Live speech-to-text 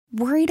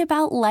Worried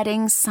about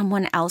letting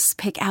someone else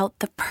pick out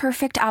the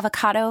perfect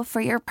avocado for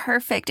your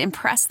perfect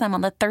impress them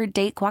on the third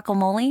date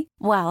guacamole?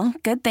 Well,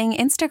 good thing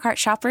Instacart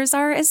shoppers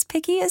are as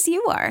picky as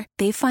you are.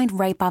 They find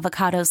ripe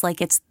avocados like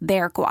it's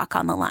their guac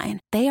on the line.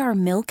 They are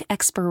milk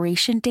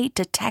expiration date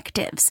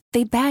detectives.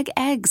 They bag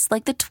eggs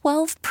like the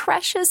 12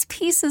 precious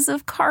pieces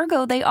of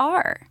cargo they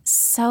are.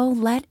 So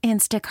let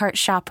Instacart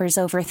shoppers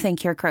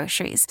overthink your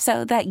groceries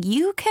so that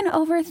you can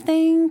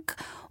overthink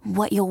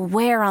what you'll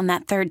wear on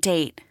that third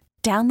date.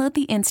 Download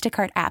the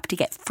Instacart app to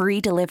get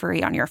free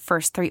delivery on your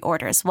first 3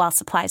 orders while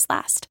supplies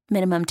last.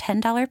 Minimum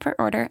 $10 per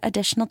order.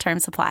 Additional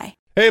terms apply.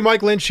 Hey,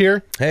 Mike Lynch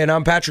here. Hey, and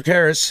I'm Patrick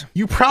Harris.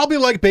 You probably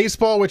like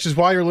baseball, which is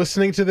why you're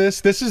listening to this.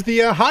 This is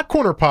the Hot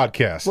Corner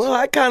podcast. Well,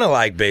 I kind of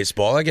like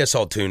baseball. I guess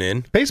I'll tune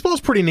in. Baseball's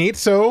pretty neat,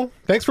 so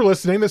thanks for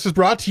listening. This is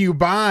brought to you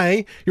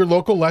by your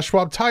local Les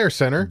Schwab Tire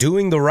Center.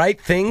 Doing the right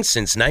thing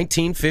since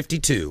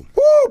 1952.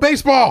 Woo,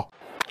 baseball!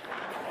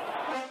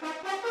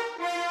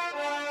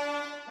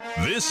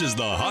 This is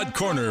the Hot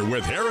Corner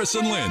with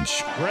Harrison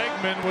Lynch.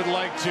 Bregman would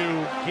like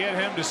to get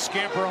him to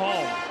scamper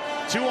home.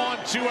 2 on,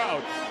 2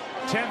 out.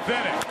 10th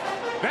inning.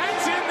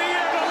 That's in the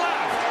air to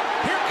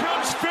left. Here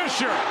comes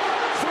Fisher.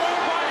 Throw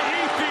by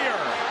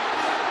Ethier.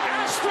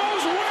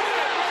 Astros win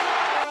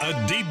it.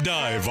 A deep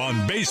dive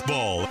on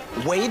baseball.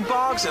 Wade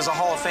Boggs is a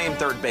Hall of Fame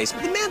third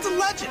baseman. The man's a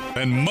legend.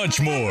 And much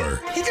more.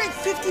 He drank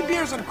 50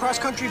 beers on a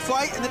cross-country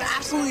flight and then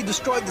absolutely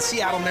destroyed the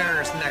Seattle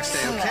Mariners the next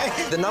day,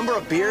 okay? The number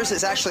of beers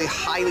is actually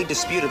highly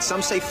disputed.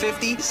 Some say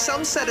 50,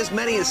 some said as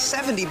many as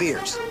 70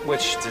 beers,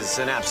 which is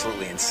an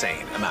absolutely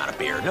insane amount of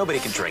beer. Nobody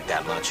can drink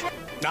that much.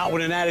 Not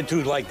with an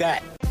attitude like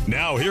that.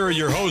 Now here are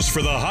your hosts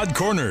for the Hot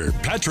Corner,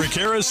 Patrick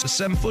Harris, A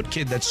 7-foot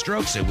kid that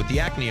strokes it with the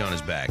acne on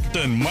his back.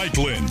 and Mike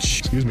Lynch.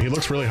 Excuse me, he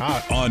looks really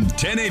hot. On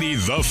 1080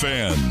 The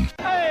Fan.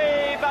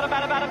 Hey,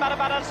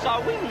 bada,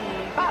 swing,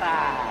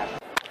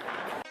 bada.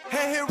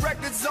 Hey, hit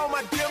records on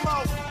my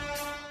demo.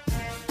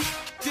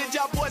 Did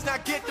y'all boys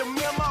not get the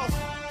memo?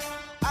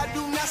 I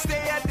do not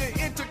stay at the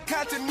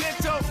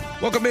Intercontinental.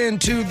 Welcome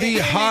into the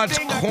Hot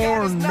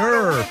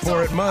Corner,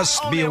 for it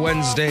must be a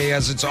Wednesday,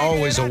 as it's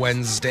always a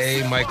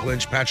Wednesday. Mike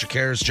Lynch, Patrick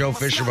Harris, Joe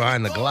Fisher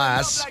behind the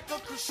glass.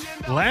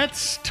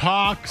 Let's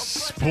talk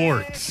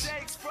sports.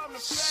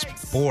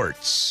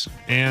 Sports.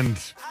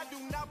 And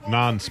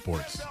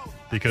non-sports.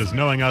 Because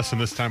knowing us in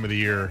this time of the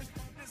year,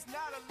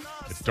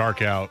 it's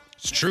dark out.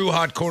 It's true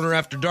Hot Corner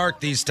after dark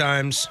these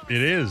times.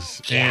 It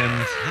is.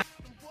 And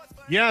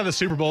yeah, the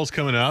Super Bowl's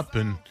coming up,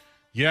 and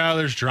yeah,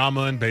 there's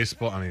drama in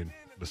baseball. I mean,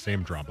 the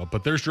same drama,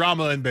 but there's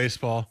drama in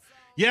baseball.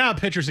 Yeah,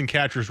 pitchers and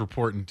catchers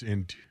report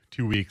in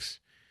 2 weeks.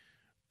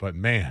 But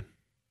man,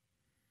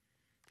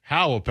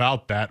 how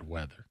about that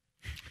weather?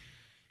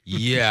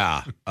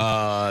 Yeah.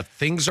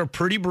 Things are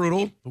pretty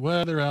brutal. The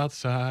weather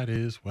outside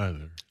is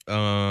weather.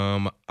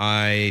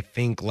 I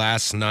think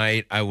last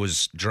night I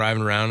was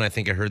driving around. I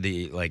think I heard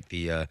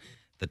the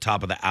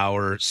top of the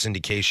hour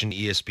syndication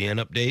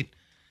ESPN update,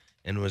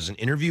 and it was an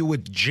interview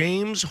with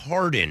James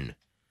Harden,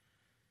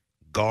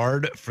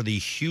 guard for the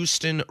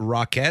Houston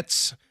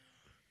Rockets,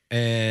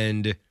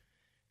 and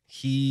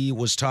he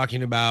was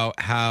talking about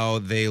how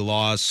they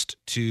lost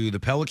to the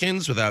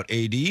Pelicans without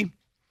AD,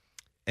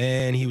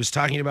 and he was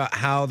talking about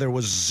how there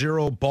was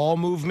zero ball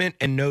movement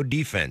and no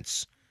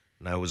defense.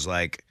 And I was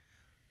like,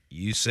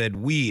 you said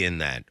we in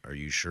that. Are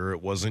you sure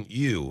it wasn't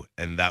you?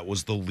 And that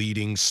was the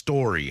leading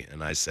story.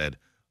 And I said,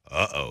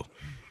 uh-oh.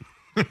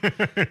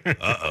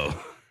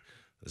 Uh-oh.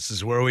 This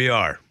is where we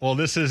are. Well,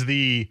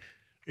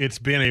 it's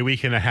been a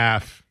week and a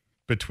half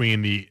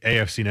between the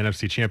AFC and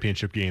NFC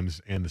championship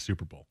games and the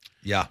Super Bowl.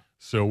 Yeah.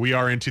 So we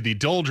are into the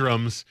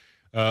doldrums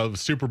of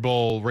Super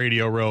Bowl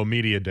Radio Row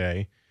Media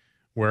Day,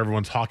 where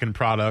everyone's hawking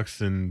products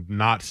and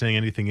not saying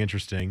anything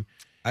interesting.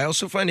 I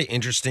also find it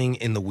interesting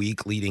in the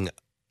week leading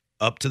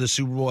up to the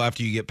Super Bowl,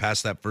 after you get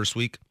past that first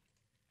week,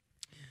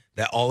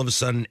 that all of a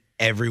sudden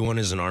everyone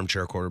is an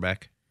armchair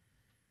quarterback.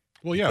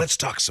 Well, yeah. Let's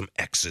talk some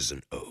X's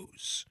and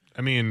O's.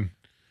 I mean,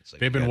 Like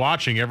they've been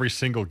watching every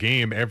single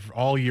game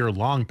all year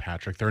long,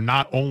 Patrick. They're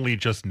not only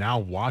just now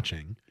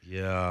watching.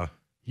 Yeah.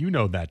 You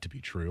know that to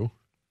be true.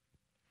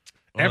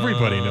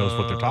 Everybody knows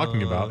what they're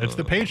talking about. It's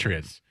the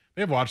Patriots.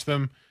 They've watched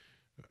them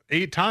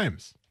 8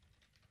 times.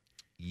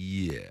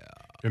 Yeah.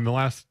 In the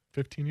last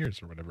 15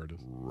 years or whatever it is.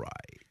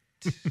 Right.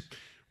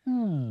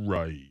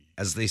 Right.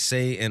 As they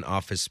say in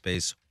Office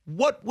Space,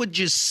 what would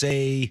you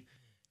say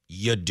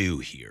you do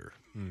here?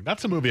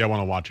 That's a movie I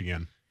want to watch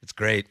again. It's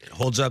great. It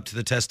holds up to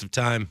the test of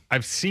time.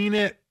 I've seen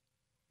it,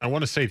 I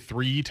want to say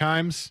 3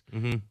 times,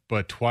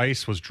 but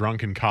twice was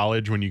drunk in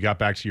college when you got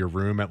back to your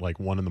room at like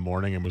 1 a.m.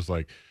 and was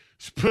like,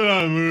 let's put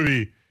on a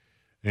movie.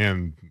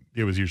 And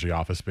it was usually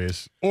Office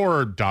Space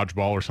or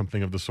Dodgeball or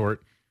something of the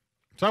sort.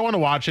 So I want to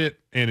watch it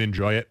and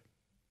enjoy it.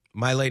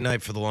 My late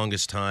night for the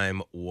longest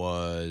time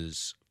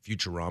was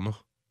Futurama.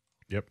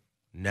 Yep.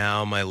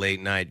 Now my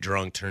late night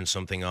drunk turn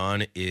something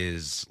on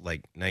is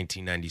like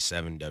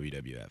 1997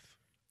 WWF.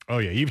 Oh,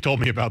 yeah. You've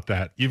told me about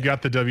that. You've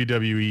got the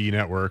WWE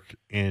network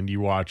and you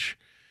watch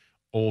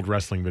old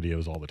wrestling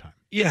videos all the time.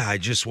 Yeah, I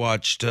just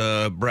watched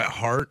Bret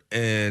Hart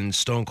and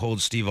Stone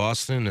Cold Steve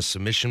Austin in a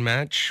submission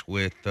match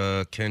with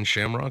Ken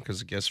Shamrock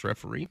as a guest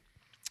referee.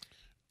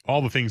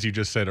 All the things you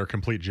just said are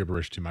complete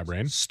gibberish to my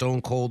brain.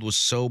 Stone Cold was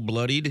so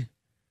bloodied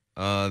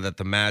that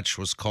the match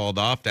was called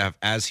off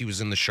as he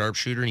was in the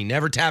sharpshooter, and he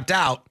never tapped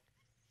out.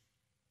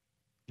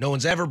 No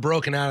one's ever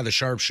broken out of the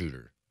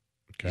sharpshooter.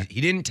 Okay.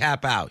 He didn't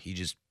tap out. He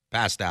just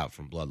passed out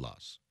from blood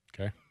loss.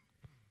 Okay.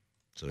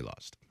 So he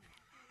lost.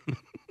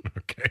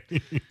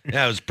 Okay.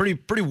 Yeah, it was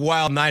pretty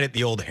wild night at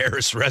the old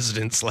Harris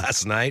residence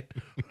last night.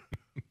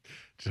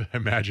 Just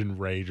imagine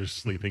Ray just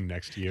sleeping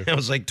next to you. It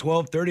was like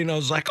 12:30, and I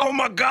was like, oh,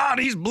 my God,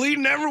 he's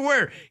bleeding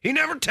everywhere. He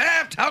never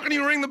tapped. How can he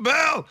ring the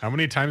bell? How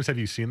many times have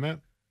you seen that?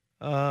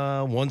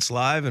 Once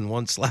live and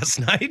once last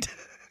night.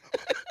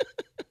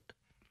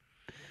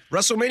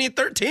 WrestleMania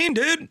 13,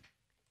 dude.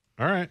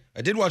 All right.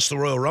 I did watch the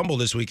Royal Rumble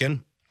this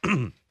weekend.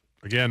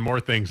 Again, more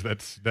things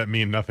that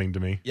mean nothing to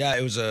me. Yeah,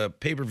 it was a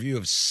pay-per-view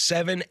of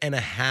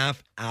 7.5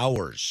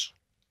 hours.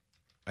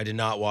 I did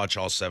not watch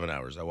all 7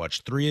 hours. I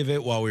watched 3 of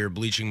it while we were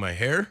bleaching my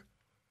hair.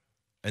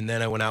 And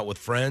then I went out with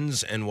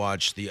friends and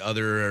watched the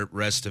other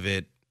rest of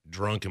it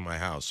drunk in my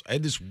house. I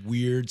had this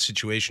weird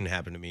situation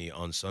happen to me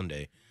on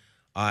Sunday.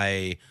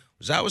 I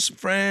was out with some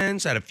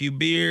friends, had a few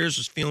beers,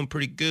 was feeling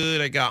pretty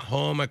good. I got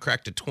home. I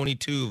cracked a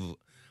 22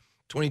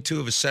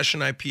 of a session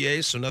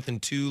IPA, so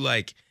nothing too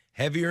like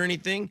heavy or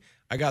anything.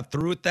 I got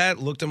through with that,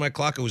 looked at my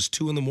clock. It was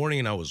 2 a.m,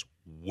 and I was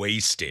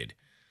wasted.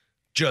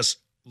 Just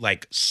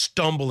like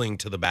stumbling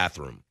to the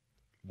bathroom.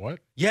 What?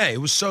 Yeah,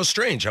 it was so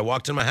strange. I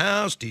walked in my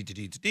house,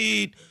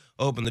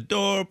 opened the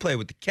door, played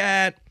with the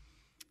cat,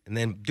 and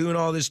then doing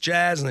all this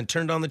jazz, and then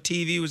turned on the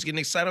TV, was getting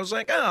excited. I was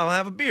like, oh, I'll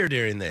have a beer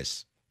during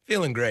this.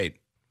 Feeling great.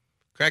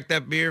 Cracked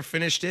that beer,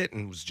 finished it,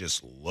 and was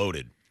just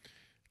loaded.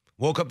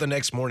 Woke up the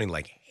next morning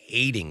like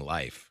hating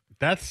life.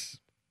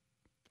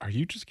 Are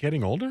you just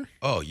getting older?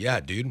 Oh, yeah,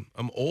 dude.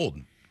 I'm old.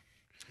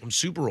 I'm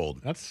super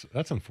old. That's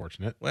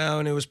unfortunate. Well,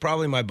 and it was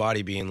probably my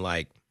body being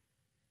like,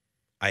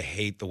 I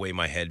hate the way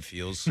my head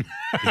feels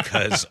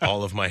because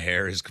all of my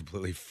hair is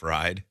completely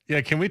fried.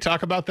 Yeah, can we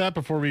talk about that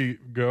before we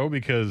go?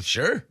 Because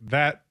sure,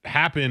 that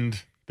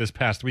happened this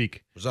past week.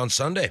 It was on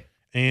Sunday.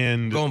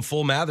 And I'm going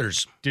full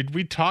Mathers. Did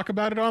we talk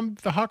about it on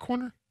the Hot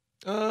Corner?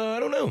 I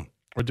don't know.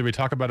 Or did we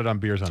talk about it on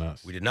Beers on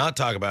Us? We did not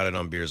talk about it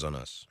on Beers on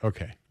Us.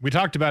 Okay. We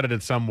talked about it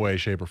in some way,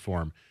 shape, or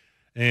form.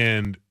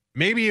 And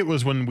maybe it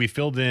was when we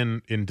filled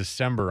in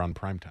December on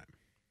Primetime.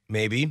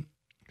 Maybe.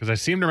 Because I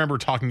seem to remember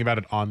talking about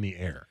it on the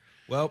air.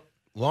 Well,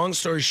 long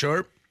story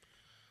short, I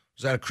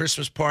was at a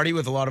Christmas party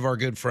with a lot of our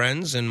good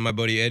friends, and my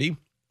buddy Eddie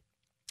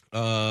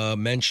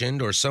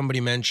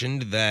somebody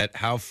mentioned that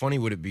how funny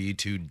would it be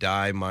to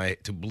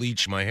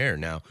bleach my hair.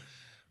 Now,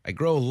 I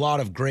grow a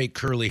lot of great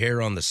curly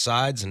hair on the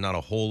sides and not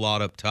a whole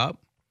lot up top.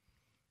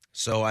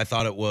 So I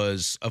thought it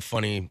was a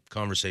funny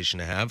conversation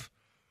to have.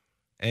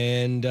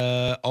 And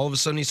all of a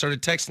sudden he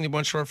started texting a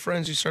bunch of our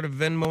friends who started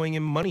Venmoing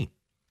him money.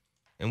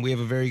 And we have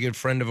a very good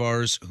friend of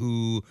ours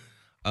who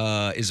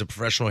is a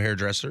professional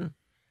hairdresser.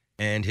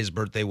 And his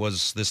birthday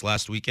was this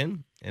last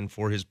weekend. And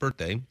for his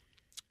birthday,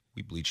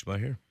 we bleached my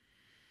hair.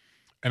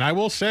 And I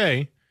will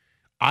say,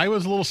 I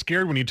was a little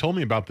scared when you told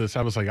me about this.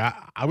 I was like,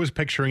 I was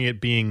picturing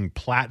it being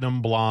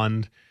platinum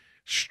blonde,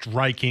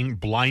 striking,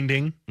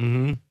 blinding.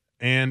 Mm-hmm.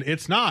 And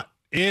it's not.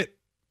 It's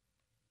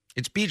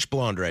beach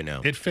blonde right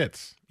now. It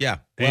fits. Yeah.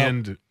 Well,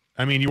 and,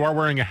 I mean, you are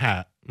wearing a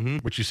hat, mm-hmm.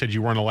 which you said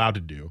you weren't allowed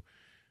to do.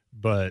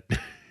 But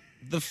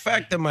the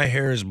fact that my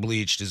hair is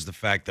bleached is the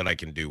fact that I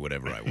can do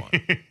whatever I want.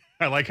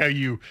 I like how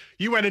you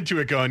went into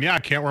it going, yeah, I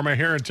can't wear my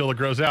hair until it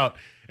grows out.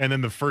 And then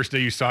the first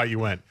day you saw it, you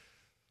went,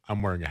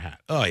 I'm wearing a hat.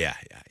 Oh, yeah.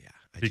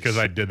 Because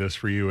I did this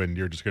for you, and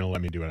you're just going to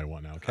let me do what I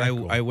want now. Okay,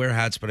 cool. I wear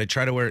hats, but I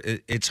try to wear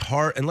it's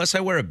hard. Unless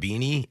I wear a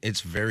beanie,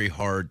 it's very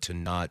hard to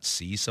not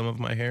see some of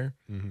my hair.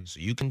 Mm-hmm. So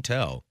you can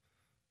tell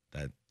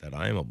that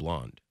I am a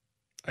blonde.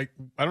 I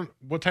don't.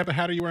 What type of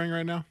hat are you wearing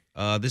right now?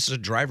 This is a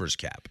driver's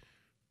cap.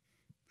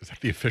 Is that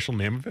the official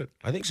name of it?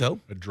 I think so.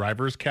 A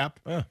driver's cap?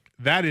 Yeah.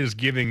 That is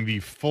giving the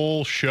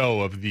full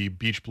show of the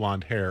beach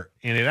blonde hair,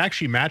 and it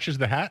actually matches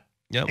the hat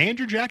and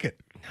your jacket.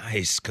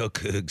 Nice. Go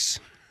Cougs.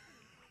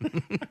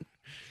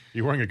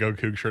 You wearing a Go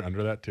Coug shirt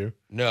under that too?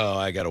 No,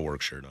 I got a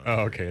work shirt on. Oh,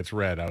 okay. It's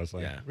red. I was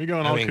like, yeah. We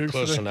going all Cougs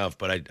close today? enough,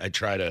 but I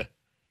try to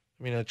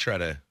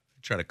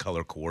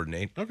color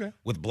coordinate. Okay.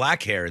 With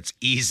black hair, it's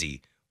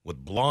easy.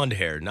 With blonde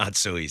hair, not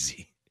so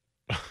easy.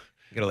 I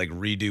gotta like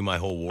redo my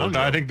whole wardrobe.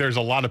 I think there's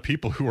a lot of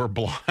people who are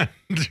blonde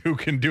who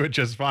can do it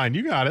just fine.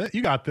 You got it.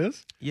 You got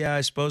this. Yeah,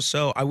 I suppose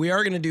so. We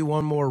are gonna do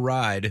one more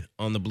ride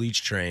on the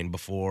bleach train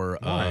before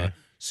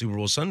Super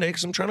Bowl Sunday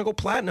because I'm trying to go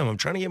platinum. I'm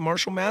trying to get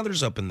Marshall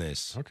Mathers up in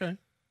this. Okay.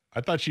 I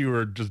thought you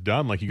were just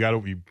done. Like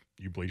you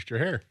bleached your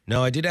hair.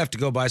 No, I did have to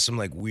go buy some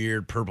like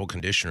weird purple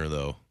conditioner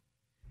though.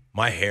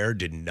 My hair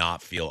did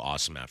not feel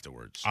awesome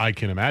afterwards. I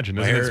can imagine.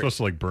 Isn't it supposed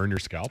to like burn your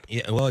scalp?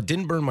 Yeah, well, it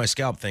didn't burn my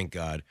scalp, thank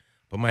God.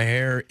 But my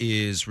hair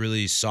is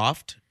really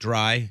soft,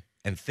 dry,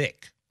 and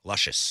thick,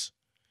 luscious.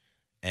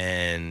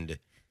 And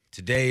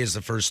today is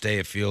the first day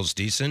it feels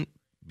decent.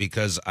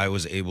 because I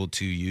was able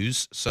to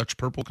use such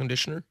purple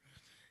conditioner.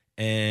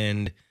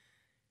 And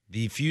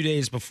the few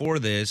days before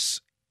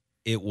this,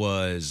 it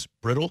was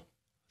brittle,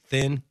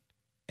 thin,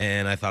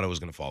 and I thought it was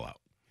going to fall out.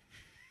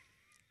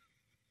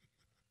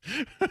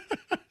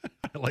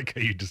 I like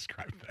how you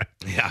described that.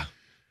 Yeah.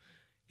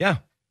 Yeah.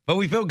 But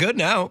we feel good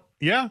now.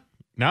 Yeah.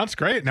 Now it's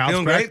great. Now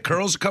Feeling it's great.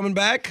 Curls are coming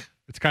back.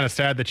 It's kind of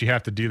sad that you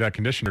have to do that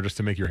conditioner just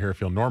to make your hair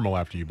feel normal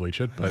after you bleach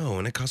it. But No,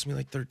 and it cost me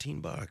like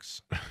 $13.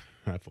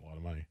 that's a lot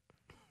of money.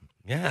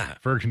 Yeah.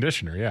 For a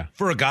conditioner, yeah.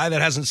 For a guy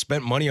that hasn't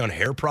spent money on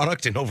hair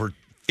product in over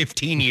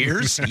 15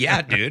 years?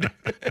 Yeah, dude.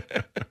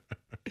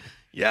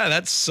 Yeah,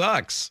 that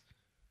sucks.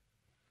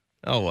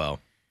 Oh,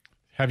 well.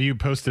 Have you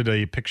posted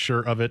a picture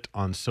of it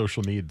on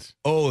social medias?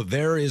 Oh,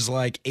 there is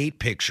like 8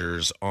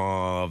 pictures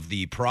of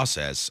the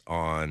process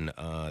on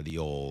the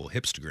old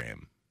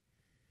Hipstagram.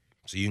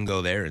 So you can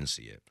go there and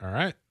see it. All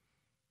right.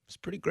 It's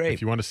pretty great.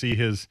 If you want to see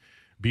his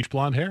beach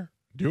blonde hair,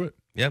 do it.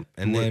 Yep.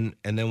 And then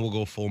we'll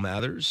go full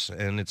Mathers,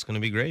 and it's going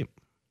to be great.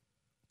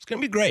 It's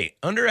going to be great.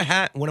 Under a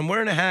hat, when I'm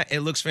wearing a hat,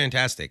 it looks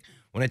fantastic.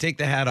 When I take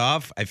the hat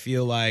off, I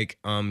feel like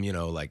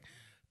like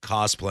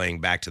cosplaying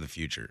Back to the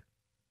Future.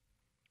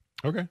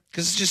 Okay.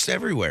 Because it's just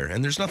everywhere,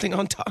 and there's nothing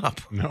on top.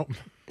 Nope.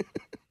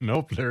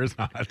 Nope, there is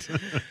not.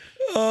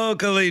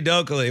 Oakley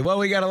dokley. Well,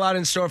 we got a lot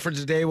in store for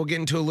today. We'll get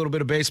into a little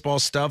bit of baseball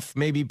stuff,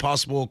 maybe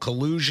possible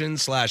collusion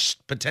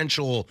 /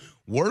 potential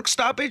work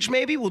stoppage,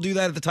 maybe. We'll do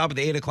that at the top of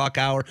the 8 o'clock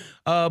hour.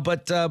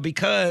 But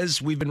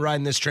because we've been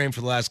riding this train for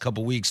the last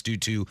couple weeks due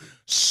to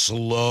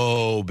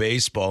slow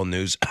baseball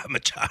news,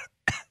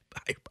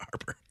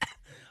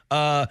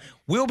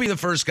 we'll be the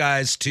first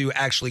guys to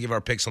actually give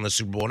our picks on the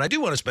Super Bowl. And I do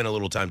want to spend a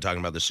little time talking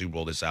about the Super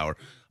Bowl this hour,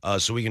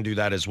 so we can do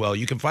that as well.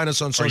 You can find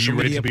us on social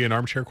media. Are you ready to be an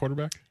armchair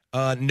quarterback?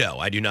 No,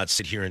 I do not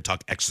sit here and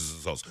talk X's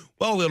and O's.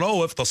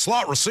 Well, if the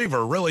slot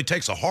receiver really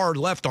takes a hard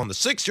left on the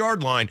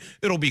 6-yard line,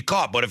 it'll be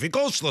caught. But if he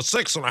goes to the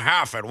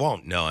 6.5, it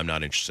won't. No, I'm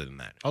not interested in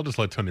that. I'll just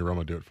let Tony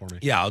Romo do it for me.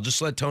 Yeah, I'll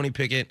just let Tony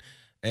pick it,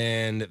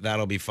 and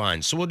that'll be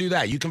fine. So we'll do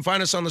that. You can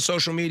find us on the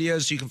social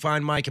medias. You can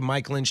find Mike and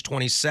Mike Lynch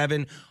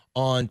 27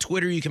 on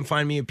Twitter. You can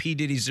find me at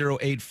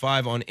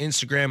PDiddy085 on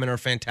Instagram, and our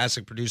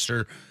fantastic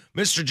producer,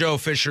 Mr. Joe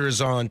Fisher,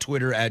 is on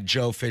Twitter at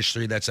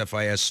JoeFish3. That's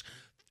FISCH.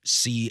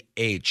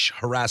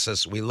 Harass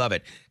us. We love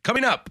it.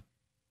 Coming up,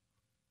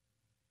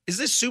 is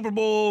this Super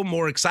Bowl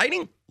more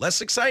exciting?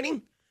 Less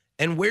exciting?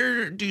 And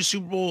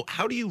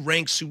how do you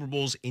rank Super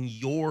Bowls in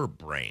your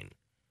brain?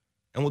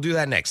 And we'll do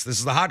that next. This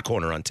is the Hot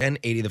Corner on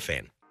 1080 The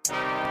Fan.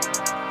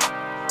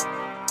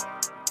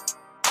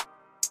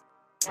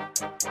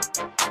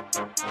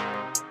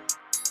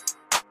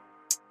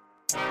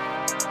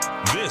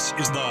 This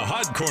is the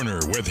Hot Corner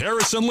with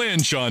Harrison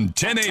Lynch on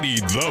 1080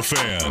 The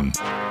Fan.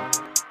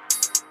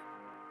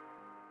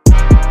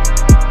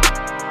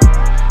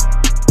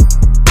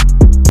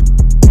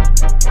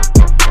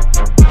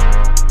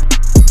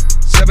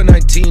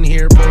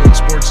 Here, Portland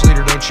Sports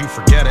Leader, don't you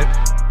forget it.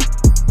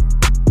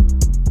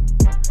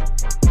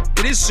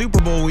 It is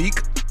Super Bowl week,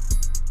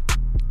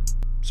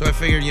 so I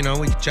figured, we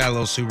could chat a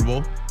little Super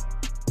Bowl.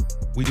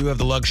 We do have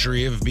the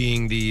luxury of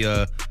being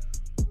the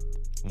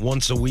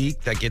once a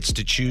week that gets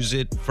to choose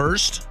it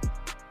first,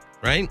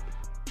 right?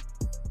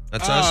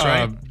 That's us,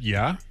 right?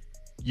 Yeah.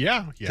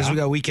 Because we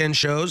got weekend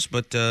shows,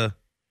 but are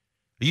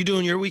you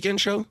doing your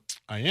weekend show?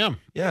 I am.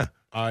 Yeah.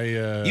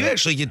 You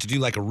actually get to do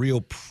like a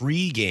real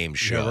pre-game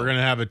show. Yeah, we're going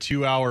to have a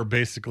 2-hour,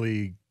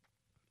 basically,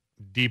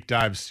 deep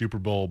dive Super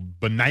Bowl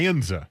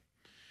bonanza.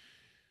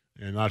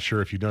 And not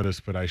sure if you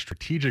noticed, but I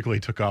strategically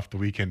took off the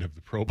weekend of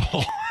the Pro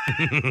Bowl.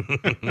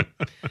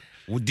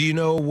 Well, do you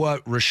know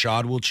what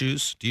Rashad will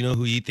choose? Do you know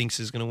who he thinks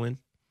is going to win?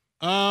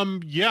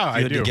 Yeah, I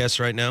do. You have to guess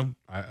right now?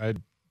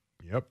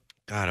 Yep.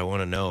 God, I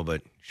want to know,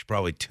 but you should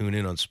probably tune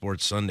in on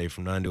Sports Sunday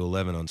from 9 to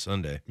 11 on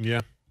Sunday. Yeah.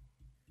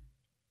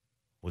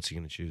 What's he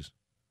going to choose?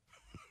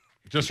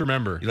 Just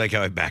remember. You like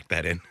how I backed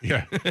that in?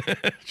 Yeah.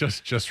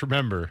 just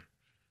remember,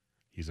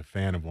 he's a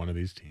fan of one of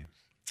these teams.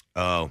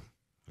 Oh.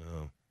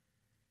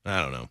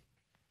 I don't know.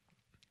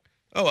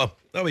 Oh, well,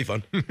 that'll be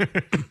fun.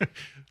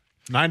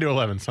 9 to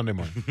 11, Sunday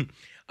morning.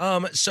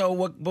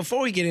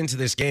 Before we get into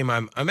this game,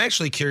 I'm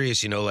actually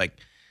curious,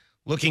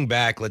 looking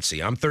back, let's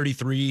see. I'm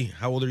 33.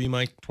 How old are you,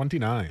 Mike?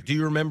 29. Do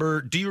you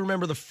remember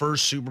the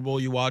first Super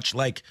Bowl you watched?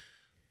 Like,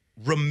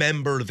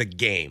 remember the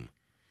game.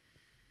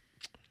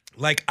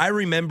 Like, I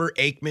remember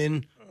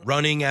Aikman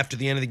running after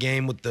the end of the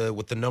game with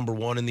the number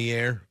 1 in the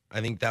air.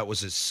 I think that was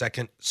his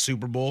second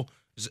Super Bowl.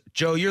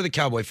 Joe, you're the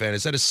Cowboy fan.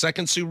 Is that his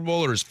second Super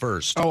Bowl or his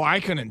first? Oh, I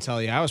couldn't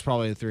tell you. I was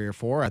probably 3 or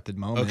 4 at the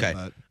moment. Okay.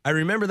 But I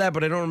remember that,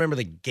 but I don't remember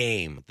the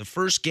game. The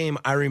first game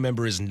I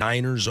remember is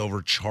Niners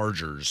over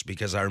Chargers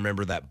because I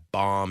remember that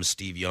bomb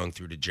Steve Young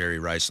threw to Jerry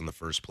Rice on the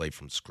first play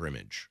from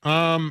scrimmage.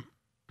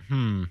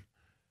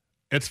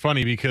 It's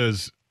funny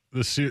because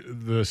the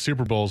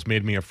Super Bowls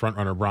made me a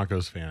front-runner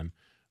Broncos fan,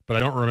 but I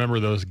don't remember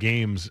those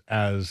games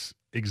as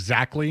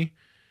exactly.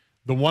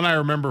 The one I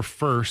remember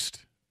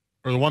first,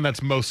 or the one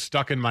that's most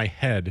stuck in my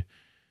head,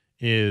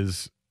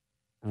 is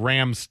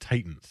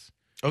Rams-Titans.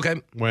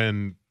 Okay.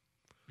 When,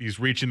 He's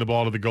reaching the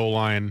ball to the goal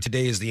line.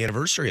 Today is the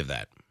anniversary of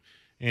that.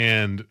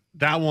 And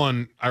that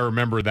one, I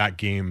remember that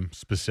game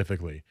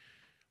specifically.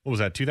 What was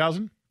that,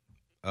 2000?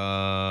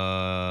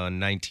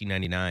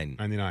 1999.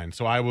 99.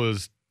 So I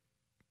was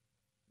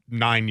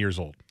 9 years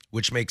old.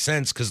 Which makes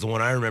sense because the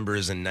one I remember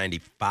is in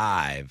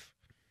 95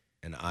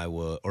 and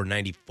or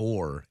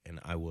 94 and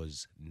I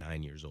was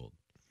 9 years old.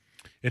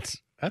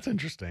 That's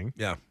interesting.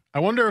 Yeah. I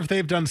wonder if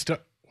they've done stuff.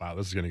 Wow,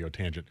 this is going to go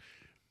tangent.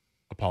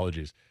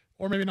 Apologies.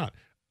 Or maybe not.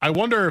 I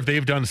wonder if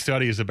they've done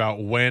studies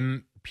about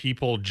when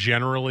people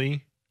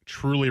generally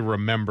truly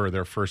remember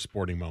their first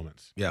sporting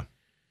moments. Yeah.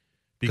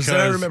 Because then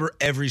I remember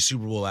every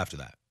Super Bowl after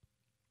that.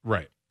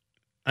 Right.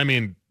 I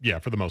mean, yeah,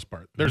 for the most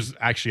part. There's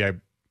actually,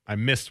 I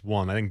missed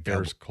one. I think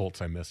Bears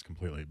Colts I missed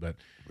completely. But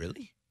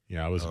really?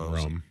 Yeah, I was in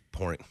Rome.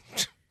 Pouring.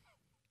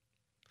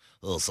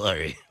 Oh,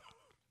 sorry.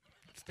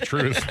 It's the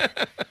truth.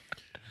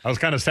 I was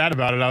kind of sad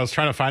about it. I was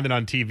trying to find it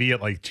on TV at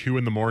like 2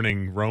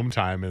 a.m. Rome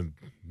time, and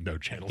no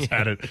channels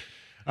had it.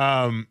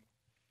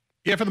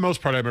 Yeah, for the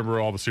most part, I remember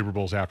all the Super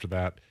Bowls after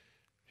that.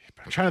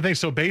 I'm trying to think.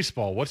 So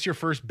baseball, what's your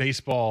first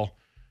baseball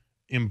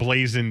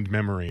emblazoned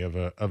memory of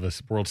a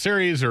World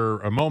Series or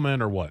a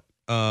moment or what?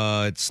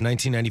 It's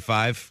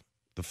 1995.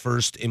 The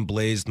first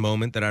emblazed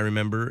moment that I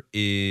remember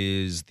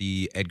is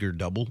the Edgar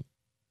double.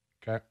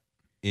 Okay.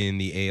 In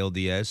the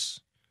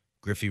ALDS,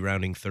 Griffey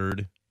rounding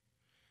third.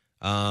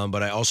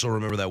 But I also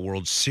remember that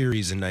World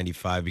Series in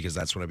 95 because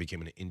that's when I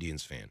became an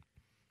Indians fan.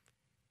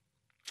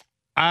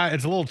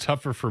 It's a little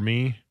tougher for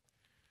me.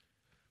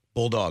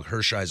 Bulldog,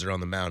 Hershiser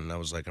on the mound, and I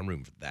was like, I'm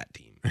rooting for that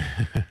team.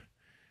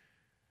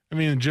 I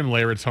mean, Jim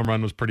Leyrit's home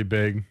run was pretty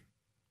big,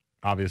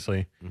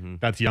 obviously. Mm-hmm.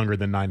 That's younger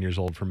than 9 years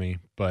old for me.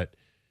 But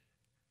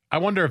I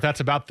wonder if that's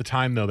about the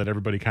time, though, that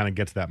everybody kind of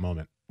gets that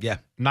moment. Yeah.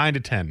 9 to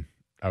 10,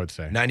 I would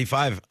say.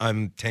 95,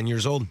 I'm 10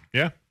 years old.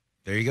 Yeah.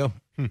 There you go.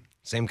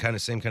 Same kind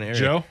of area.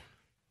 Joe,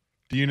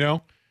 do you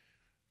know?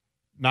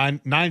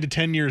 9 to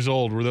 10 years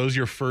old, were those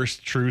your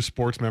first true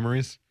sports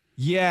memories?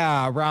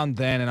 Yeah, around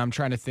then, and I'm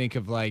trying to think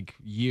of like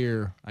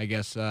year, I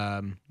guess,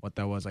 what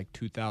that was, like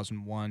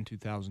 2001,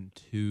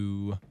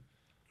 2002.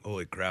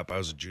 Holy crap, I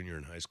was a junior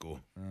in high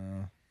school.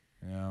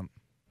 Yeah,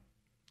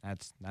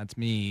 that's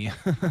me.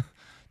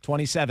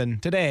 27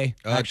 today,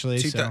 actually.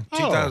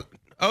 2000.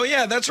 Oh,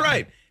 yeah, that's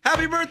right.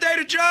 Happy birthday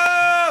to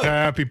Joe!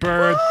 Happy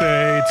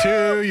birthday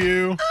to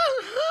you.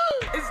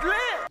 It's lit.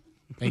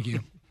 Thank you.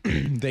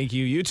 Thank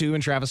you, you two,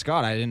 and Travis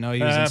Scott. I didn't know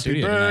he was in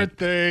studio Happy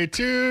birthday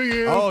to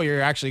you. Oh,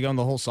 you're actually going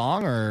the whole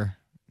song, or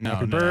no?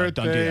 Happy no,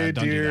 birthday, don't do that.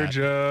 Don't dear do that.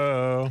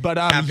 Joe. But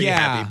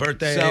happy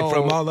birthday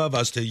from all of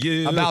us to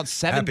you. About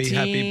 17.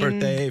 Happy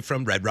birthday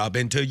from Red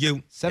Robin to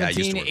you.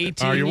 17,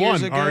 18 Are you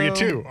years 1? ago. Are you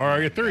 2?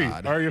 Are you 3?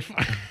 God. Are you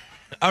 5?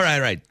 All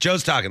right.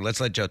 Joe's talking. Let's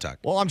let Joe talk.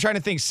 Well, I'm trying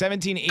to think.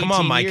 17, 18 Come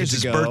on, Mike. years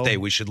It's his ago. birthday.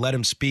 We should let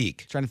him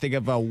speak. Trying to think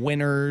of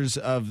winners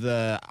of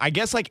the, I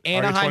guess, like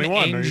Anaheim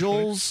 21?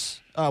 Angels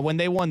when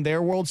they won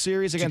their World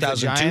Series against the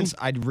 2002? Giants.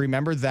 I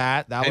remember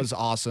that. That was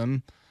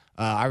awesome.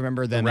 I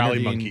remember them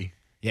Rally interviewing- Monkey.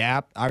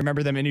 Yeah, I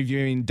remember them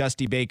interviewing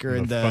Dusty Baker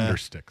in the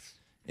Thundersticks.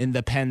 in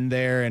the pen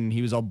there, and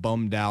he was all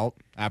bummed out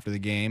after the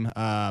game.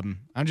 I'm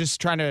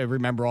just trying to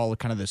remember all the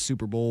kind of the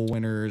Super Bowl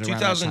winners. around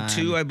that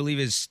 2002, time. I believe,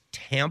 is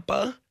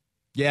Tampa.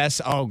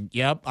 Yes. Oh,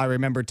 yep. I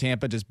remember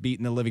Tampa just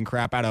beating the living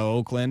crap out of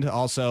Oakland.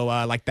 Also,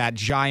 like that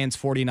Giants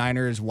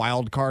 49ers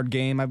wild card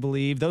game, I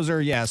believe. Those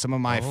are, some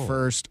of my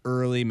first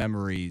early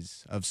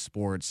memories of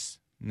sports.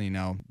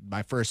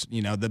 My first,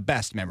 the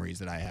best memories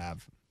that I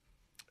have.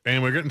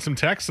 And we're getting some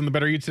texts on the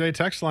Better You Today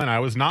text line. I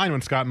was 9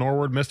 when Scott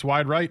Norwood missed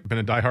wide right. Been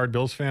a diehard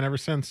Bills fan ever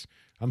since.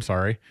 I'm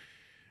sorry.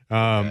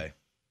 89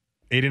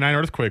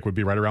 earthquake would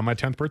be right around my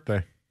 10th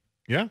birthday.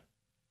 Yeah.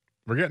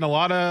 We're getting a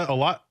lot.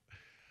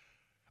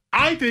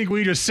 I think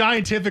we just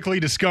scientifically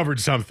discovered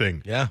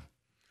something. Yeah,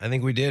 I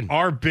think we did.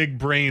 Our big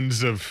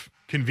brains of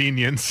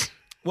convenience.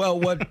 Well,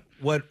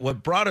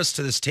 what brought us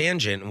to this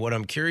tangent and what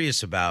I'm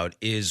curious about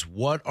is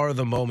what are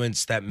the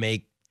moments that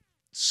make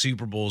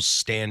Super Bowls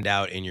stand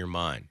out in your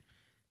mind?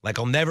 Like,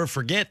 I'll never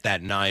forget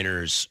that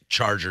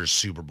Niners-Chargers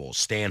Super Bowl.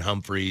 Stan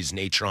Humphries,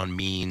 Natron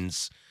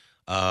Means.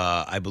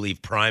 I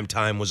believe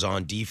Primetime was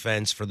on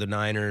defense for the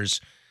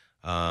Niners.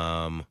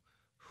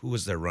 Who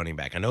was their running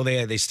back? I know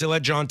they still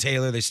had John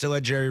Taylor. They still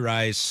had Jerry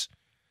Rice.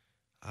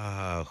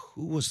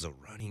 Who was the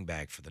running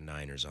back for the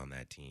Niners on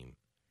that team?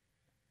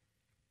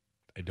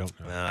 I don't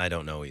know. I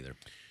don't know either.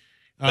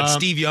 But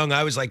Steve Young, I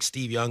always liked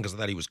Steve Young because I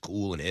thought he was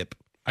cool and hip.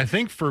 I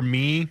think for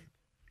me,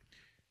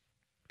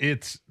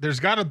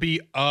 there's got to be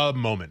a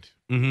moment,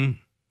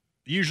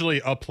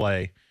 usually a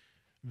play,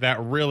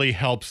 that really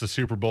helps the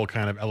Super Bowl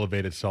kind of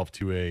elevate itself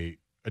to a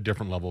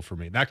different level for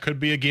me. That could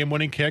be a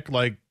game-winning kick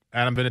like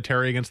Adam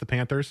Vinatieri against the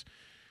Panthers.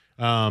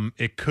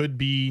 It could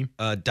be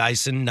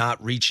Dyson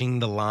not reaching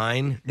the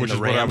line in the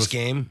Rams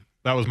game.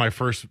 That was my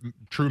first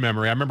true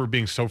memory. I remember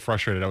being so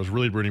frustrated. I was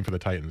really rooting for the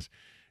Titans,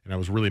 and I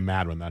was really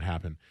mad when that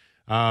happened.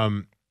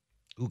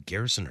 Ooh,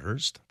 Garrison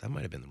Hurst? That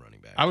might have been the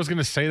running back. I was going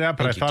to say that,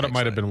 but I thought it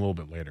might have been a little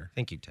bit later.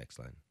 Thank you, text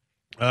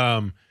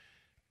line.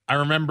 I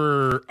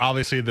remember,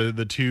 obviously,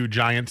 the two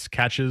Giants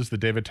catches, the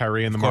David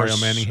Tyree and the Mario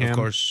Manningham. Of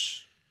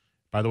course.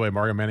 By the way,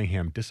 Mario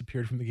Manningham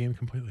disappeared from the game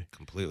completely.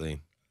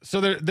 Completely. So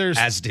there's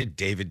As did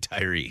David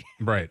Tyree.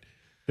 right.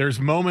 There's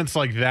moments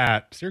like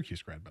that.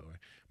 Syracuse grad, by the way.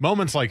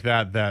 Moments like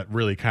that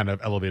really kind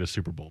of elevate a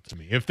Super Bowl to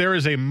me. If there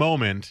is a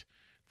moment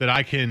that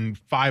I can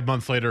 5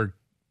 months later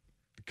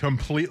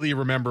completely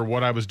remember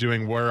what I was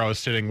doing, where I was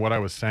sitting, what I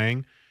was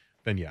saying,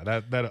 then yeah,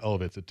 that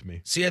elevates it to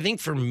me. See, I think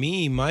for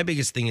me, my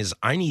biggest thing is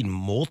I need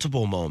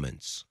multiple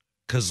moments.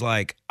 Because,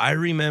 like, I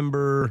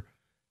remember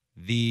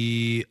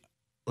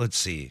let's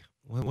see,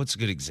 what's a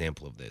good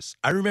example of this?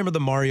 I remember the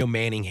Mario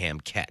Manningham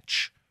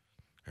catch.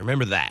 I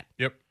remember that.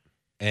 Yep.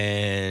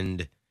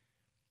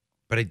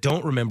 But I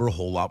don't remember a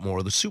whole lot more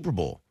of the Super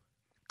Bowl.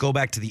 Go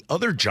back to the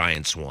other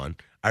Giants one.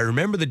 I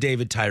remember the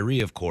David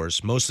Tyree, of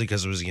course, mostly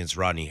because it was against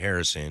Rodney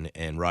Harrison,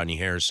 and Rodney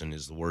Harrison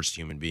is the worst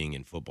human being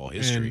in football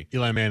history. And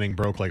Eli Manning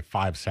broke like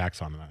 5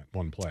 sacks on that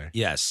one play.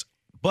 Yes.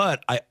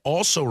 But I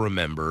also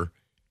remember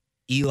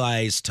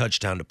Eli's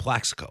touchdown to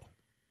Plaxico.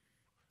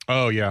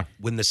 Oh, yeah.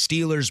 When the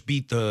Steelers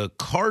beat the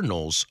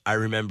Cardinals, I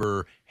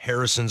remember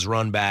Harrison's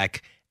run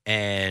back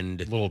and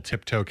little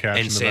tiptoe catch.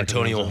 And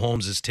Santonio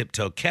Holmes'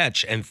 tiptoe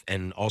catch,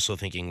 and also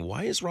thinking,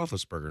 why is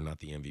Roethlisberger not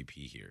the MVP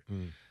here?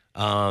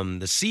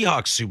 The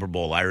Seahawks Super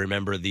Bowl, I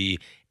remember the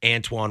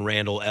Antoine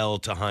Randall L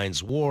to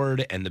Hines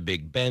Ward and the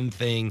Big Ben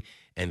thing,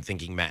 and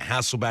thinking Matt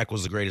Hasselbeck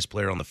was the greatest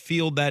player on the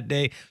field that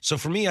day. So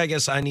for me, I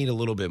guess I need a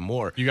little bit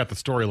more. You got the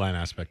storyline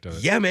aspect of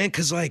it. Yeah, man,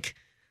 because like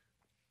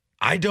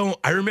I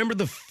remember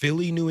the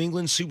Philly New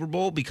England Super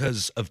Bowl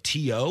because of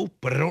T.O.,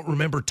 but I don't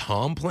remember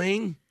Tom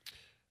playing.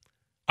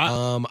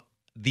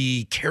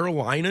 The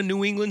Carolina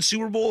New England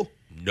Super Bowl,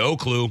 no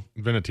clue.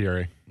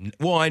 Vinatieri.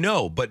 Well, I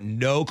know, but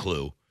no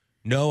clue.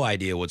 No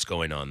idea what's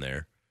going on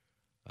there.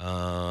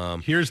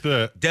 Here's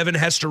the Devin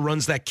Hester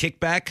runs that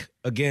kickback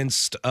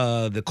against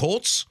the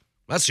Colts.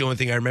 That's the only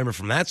thing I remember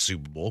from that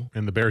Super Bowl.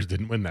 And the Bears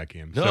didn't win that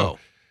game. No.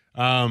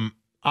 So,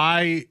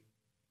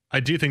 I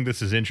do think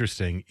this is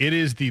interesting. It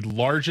is the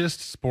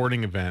largest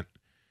sporting event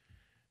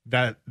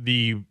that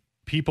the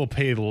people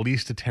pay the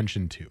least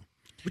attention to.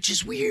 Which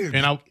is weird.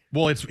 And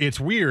it's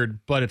weird,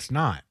 but it's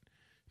not,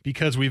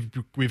 because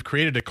we've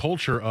created a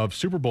culture of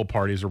Super Bowl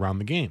parties around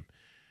the game.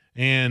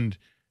 And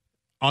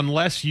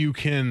unless you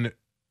can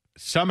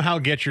somehow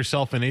get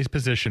yourself in a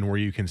position where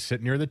you can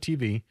sit near the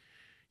TV,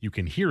 you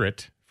can hear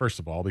it, first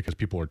of all, because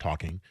people are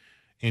talking,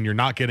 and you're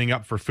not getting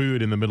up for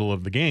food in the middle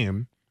of the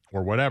game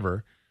or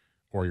whatever,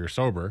 or you're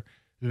sober,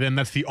 then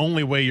that's the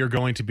only way you're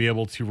going to be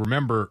able to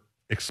remember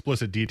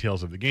explicit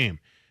details of the game.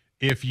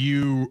 If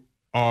you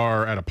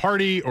are at a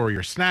party or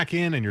you're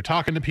snacking and you're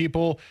talking to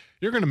people,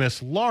 you're going to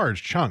miss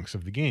large chunks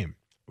of the game.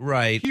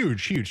 Right.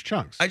 Huge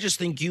chunks. I just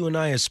think you and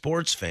I as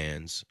sports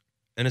fans,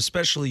 and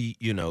especially,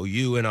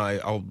 you and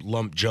I'll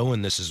lump Joe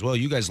in this as well.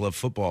 You guys love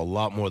football a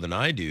lot more than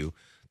I do,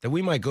 that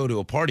we might go to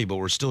a party, but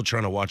we're still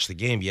trying to watch the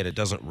game, yet it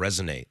doesn't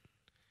resonate.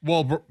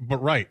 Well,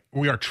 but right.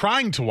 We are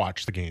trying to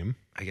watch the game.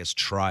 I guess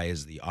try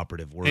is the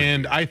operative word.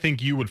 And here. I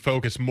think you would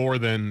focus more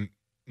than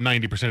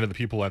 90% of the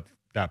people at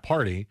that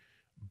party,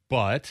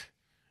 but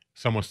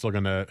someone's still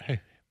going to, hey,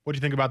 what do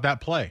you think about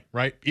that play,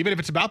 right? Even if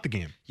it's about the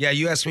game. Yeah,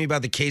 you asked me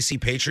about the KC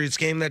Patriots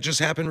game that just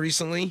happened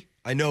recently.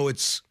 I know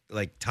it's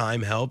like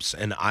time helps,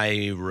 and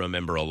I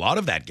remember a lot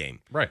of that game.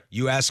 Right.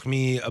 You asked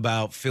me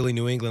about Philly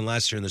New England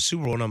last year in the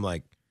Super Bowl, and I'm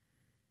like,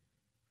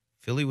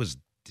 Philly was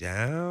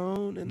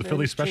down and the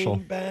Philly special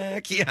came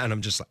back. Yeah, and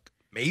I'm just like,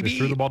 maybe they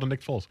threw the ball to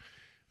Nick Foles.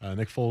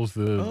 Nick Foles,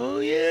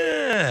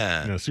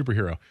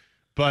 superhero.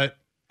 But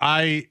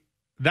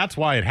that's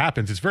why it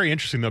happens. It's very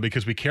interesting though,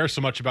 because we care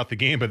so much about the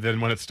game, but then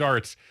when it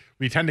starts,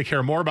 we tend to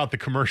care more about the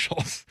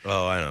commercials.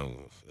 Oh, I know.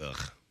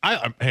 Ugh.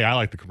 I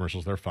like the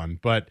commercials; they're fun.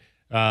 But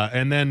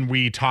and then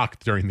we talk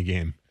during the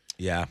game.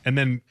 Yeah, and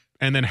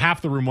then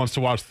half the room wants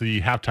to watch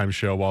the halftime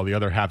show while the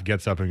other half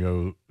gets up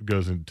and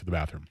goes into the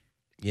bathroom.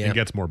 Yeah, and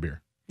gets more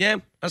beer. Yeah,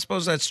 I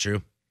suppose that's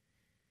true.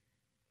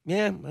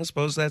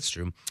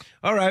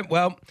 All right,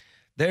 well,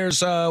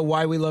 there's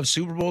why we love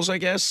Super Bowls, I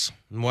guess,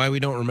 and why we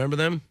don't remember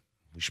them.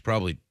 We should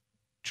probably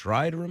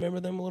try to remember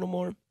them a little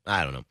more.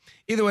 I don't know.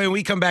 Either way, when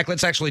we come back,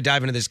 let's actually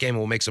dive into this game and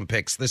we'll make some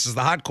picks. This is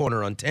the Hot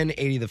Corner on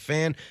 1080 The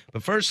Fan.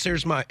 But first,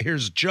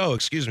 here's Joe,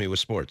 with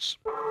sports.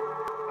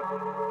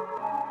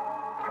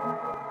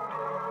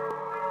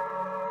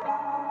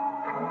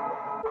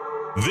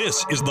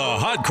 This is the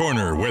Hot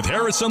Corner with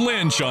Harrison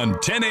Lynch on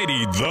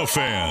 1080 The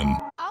Fan.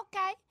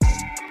 Okay.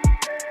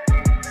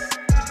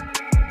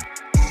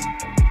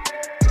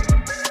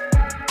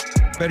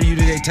 Better You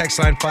Today text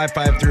line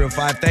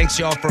 55305. Thanks,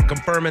 y'all, for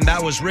confirming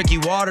that was Ricky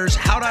Watters.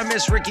 How'd I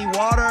miss Ricky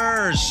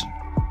Watters?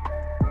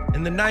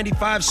 In the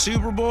 94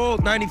 Super Bowl,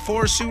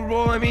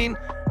 I mean.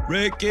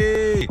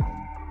 Ricky.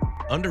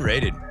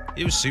 Underrated.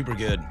 He was super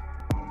good.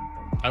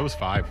 I was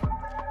 5.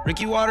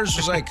 Ricky Watters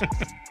was like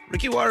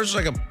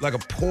a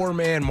poor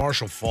man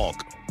Marshall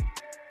Faulk.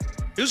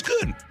 It was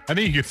good. I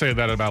think you could say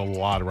that about a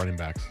lot of running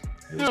backs.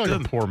 Like a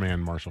poor man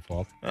Marshall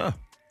Faulk.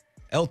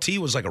 LT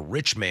was like a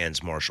rich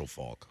man's Marshall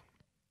Faulk.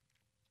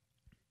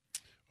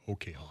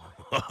 Okay.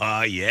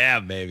 Yeah,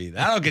 baby.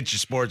 That'll get your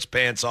sports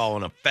pants all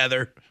in a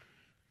feather.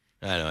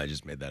 I know, I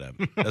just made that up.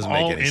 Doesn't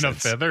make All any in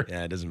sense. a feather?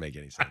 Yeah, it doesn't make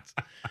any sense.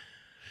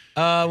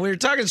 We were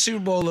talking Super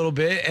Bowl a little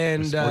bit,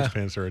 and Sports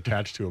pants are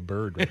attached to a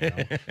bird right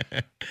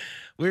now.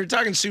 we were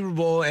talking Super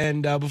Bowl,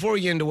 and before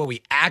we get into what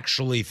we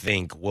actually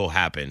think will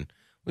happen,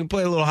 we can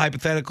play a little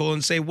hypothetical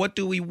and say, what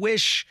do we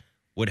wish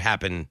would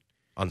happen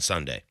on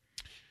Sunday?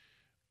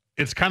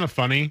 It's kind of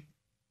funny.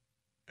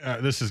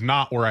 This is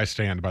not where I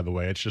stand, by the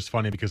way. It's just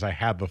funny because I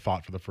had the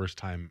thought for the first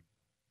time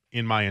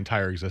in my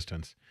entire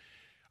existence.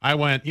 I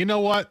went, you know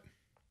what?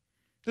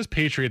 This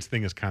Patriots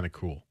thing is kind of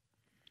cool.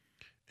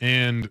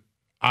 And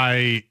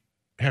I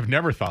have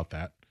never thought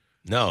that.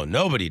 No,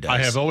 nobody does. I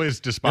have always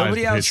despised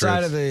Nobody the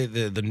outside Patriots.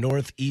 of the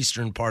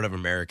northeastern part of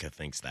America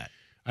thinks that.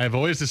 I have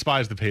always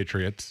despised the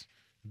Patriots.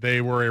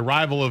 They were a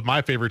rival of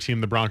my favorite team,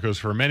 the Broncos,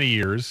 for many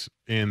years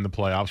in the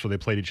playoffs where they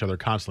played each other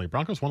constantly.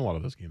 Broncos won a lot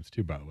of those games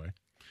too, by the way.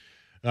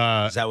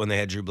 Is that when they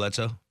had Drew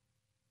Bledsoe?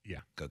 Yeah.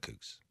 Go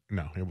Cougs.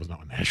 No, it was not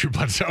when they had Drew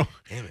Bledsoe.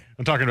 Damn it.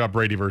 I'm talking about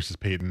Brady versus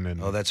Peyton.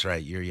 And Oh, that's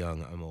right. You're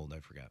young. I'm old.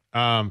 I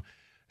forgot.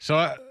 So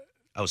I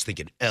was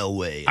thinking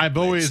Elway.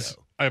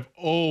 I've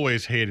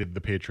always hated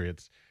the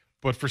Patriots,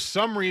 but for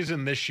some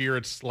reason this year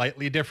it's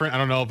slightly different. I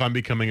don't know if I'm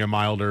becoming a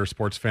milder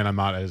sports fan. I'm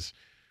not as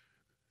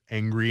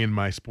angry in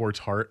my sports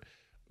heart,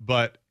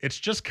 but it's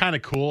just kind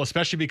of cool,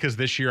 especially because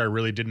this year I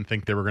really didn't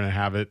think they were going to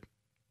have it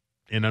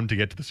in them to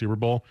get to the Super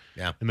Bowl.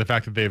 Yeah. And the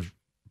fact that they've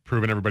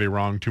proven everybody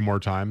wrong 2 more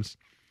times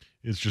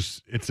is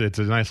just, it's a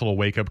nice little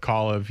wake up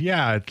call of,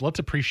 let's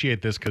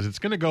appreciate this because it's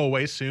going to go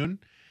away soon.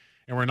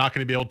 And we're not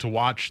going to be able to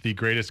watch the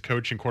greatest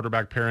coach and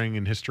quarterback pairing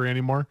in history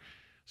anymore.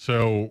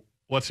 So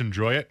let's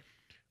enjoy it.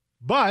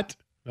 But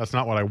that's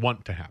not what I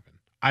want to happen.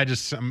 I'm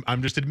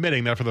just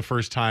admitting that for the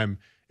first time,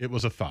 it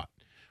was a thought.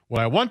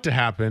 What I want to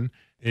happen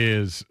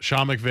is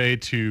Sean McVay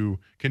to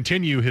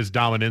continue his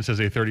dominance as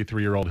a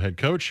 33-year-old head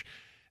coach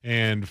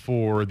and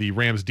for the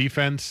Rams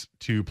defense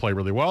to play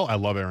really well. I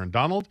love Aaron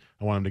Donald.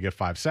 I want him to get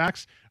 5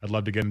 sacks. I'd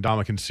love to get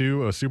Ndamukong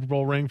Suh a Super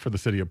Bowl ring for the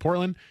city of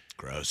Portland.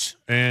 Gross.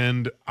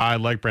 And I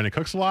like Brandon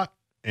Cooks a lot,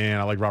 and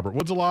I like Robert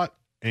Woods a lot,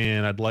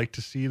 and I'd like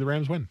to see the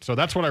Rams win. So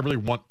that's what I really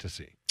want to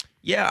see.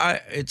 Yeah,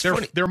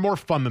 They're more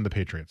fun than the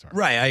Patriots are.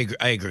 Right,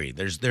 I agree.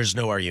 There's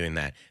no arguing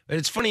that. But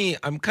it's funny.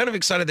 I'm kind of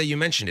excited that you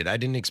mentioned it. I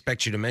didn't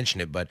expect you to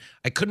mention it, but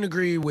I couldn't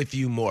agree with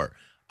you more.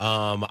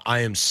 I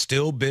am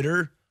still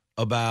bitter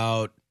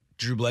about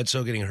Drew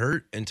Bledsoe getting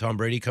hurt and Tom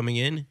Brady coming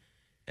in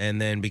and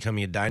then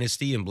becoming a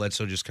dynasty and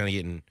Bledsoe just kind of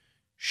getting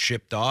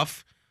shipped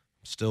off.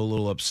 Still a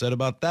little upset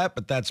about that,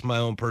 but that's my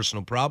own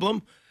personal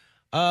problem.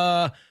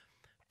 But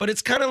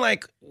it's kind of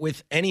like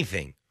with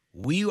anything.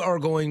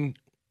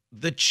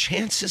 The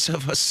chances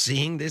of us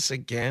seeing this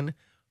again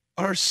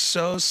are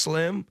so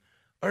slim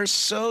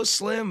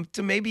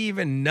to maybe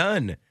even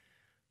none.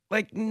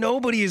 Like,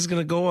 nobody is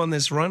going to go on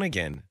this run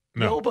again.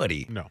 No.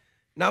 Nobody. No.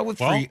 Not with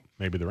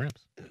maybe the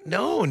Rams.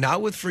 No,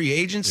 not with free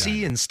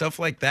agency and stuff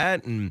like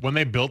that. And when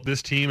they built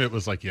this team, it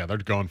was like, they're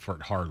going for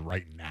it hard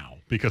right now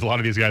because a lot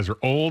of these guys are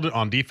old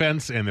on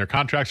defense and their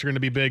contracts are going to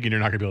be big and you're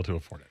not going to be able to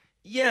afford it.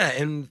 Yeah,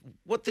 and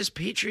what this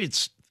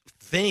Patriots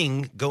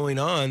thing going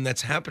on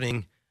that's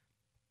happening,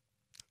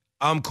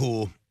 I'm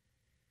cool.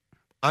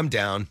 I'm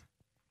down.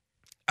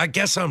 I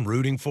guess I'm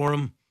rooting for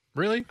them.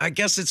 Really? I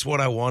guess it's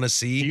what I want to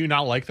see. Do you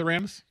not like the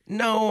Rams?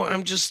 No,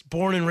 I'm just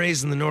born and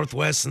raised in the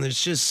Northwest, and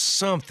there's just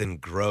something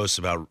gross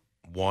about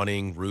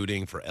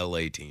rooting for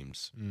LA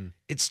teams.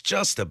 It's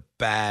just a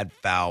bad,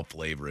 foul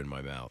flavor in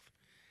my mouth.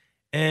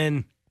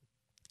 And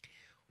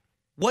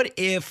what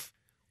if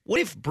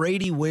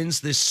Brady wins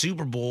this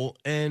Super Bowl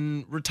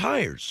and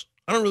retires?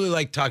 I don't really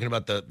like talking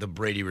about the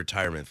Brady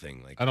retirement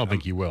thing. Like, I don't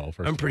think you will.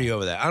 I'm pretty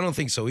over that. I don't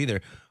think so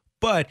either.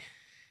 But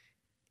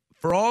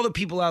for all the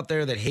people out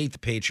there that hate the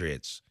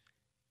Patriots,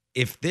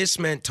 if this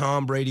meant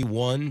Tom Brady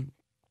won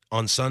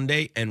on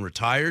Sunday and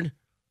retired,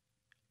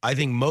 I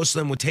think most of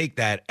them would take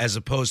that as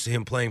opposed to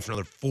him playing for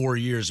another 4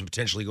 years and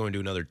potentially going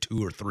to another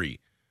 2 or 3.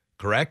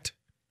 Correct?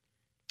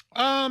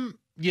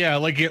 Yeah,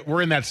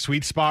 we're in that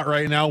sweet spot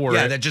right now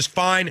where that just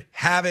fine,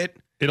 have it,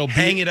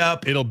 hang it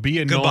up. It'll be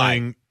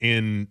annoying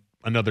in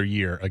another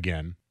year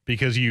again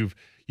because you've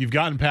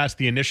gotten past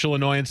the initial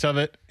annoyance of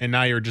it and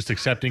now you're just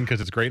accepting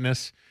because it's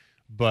greatness,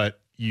 but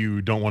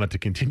you don't want it to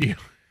continue.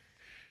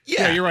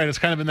 Yeah, you're right. It's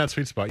kind of in that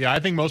sweet spot. Yeah, I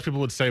think most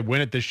people would say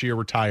win it this year,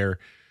 retire,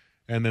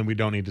 and then we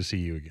don't need to see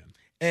you again.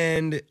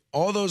 And a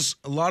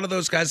lot of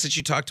those guys that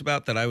you talked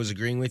about that I was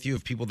agreeing with you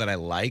of people that I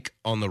like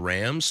on the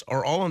Rams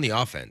are all on the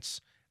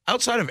offense.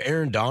 Outside of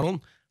Aaron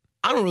Donald,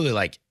 I don't really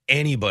like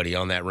anybody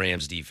on that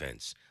Rams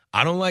defense.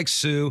 I don't like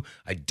Suh.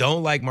 I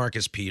don't like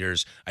Marcus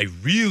Peters. I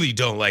really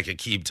don't like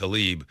Aqib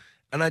Talib.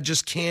 And I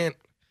just can't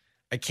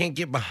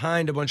get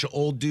behind a bunch of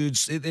old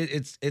dudes.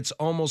 It's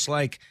almost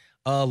like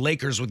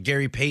Lakers with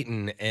Gary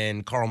Payton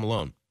and Karl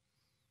Malone.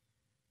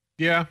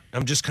 Yeah.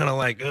 I'm just kind of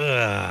like,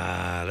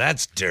 ugh,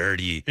 that's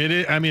dirty. It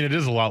is. I mean, it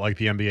is a lot like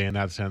the NBA in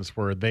that sense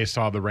where they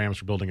saw the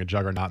Rams were building a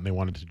juggernaut and they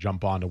wanted to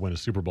jump on to win a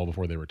Super Bowl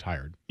before they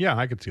retired. Yeah,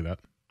 I could see that.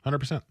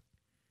 100%.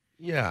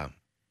 Yeah.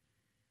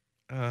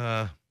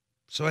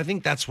 So I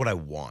think that's what I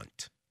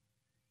want.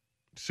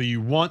 So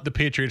you want the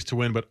Patriots to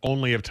win, but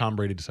only if Tom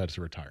Brady decides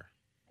to retire.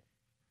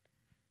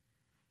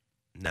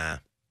 Nah.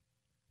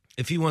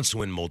 If he wants to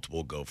win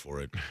multiple, go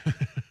for it.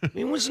 I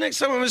mean, when's the next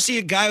time I'm going to see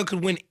a guy who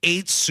could win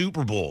 8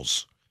 Super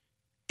Bowls?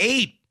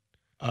 8.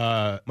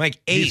 Mike,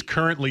 8. He's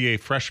currently a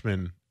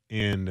freshman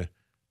in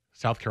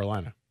South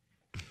Carolina.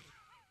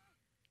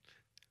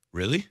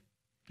 Really?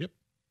 Yep.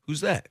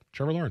 Who's that?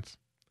 Trevor Lawrence.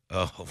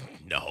 Oh,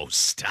 no,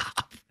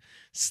 stop.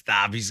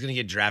 Stop. He's going to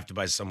get drafted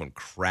by someone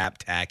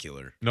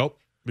craptacular. Nope,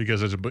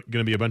 because there's going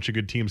to be a bunch of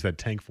good teams that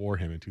tank for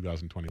him in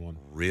 2021.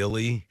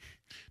 Really?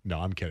 No,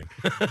 I'm kidding.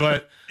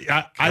 But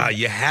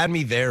you had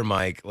me there,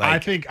 Mike.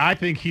 Like, I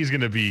think he's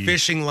going to be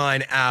fishing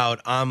line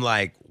out. I'm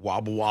like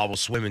wobble wobble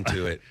swimming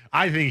to it.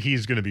 I think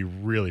he's going to be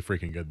really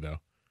freaking good, though.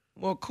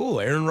 Well,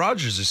 cool. Aaron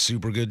Rodgers is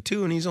super good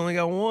too, and he's only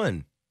got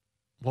 1.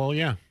 Well,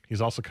 yeah,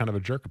 he's also kind of a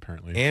jerk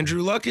apparently.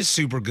 Andrew Luck is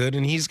super good,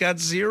 and he's got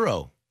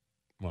 0.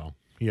 Well,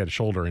 he had a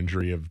shoulder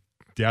injury of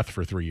death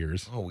for 3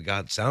 years. Oh,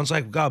 sounds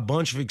like we got a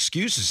bunch of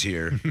excuses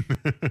here.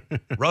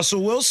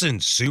 Russell Wilson,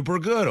 super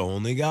good,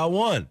 only got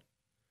 1.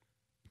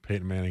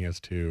 Peyton Manning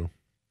has 2.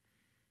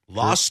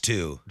 Lost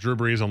 2. Drew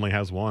Brees only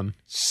has 1.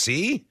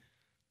 See?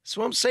 That's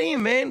what I'm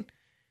saying, man.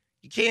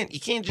 You can't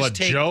just but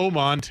take. Joe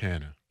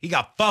Montana. He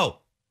got 4.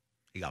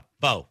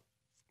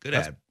 Good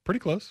That's at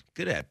pretty close.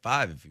 Good at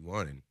 5 if he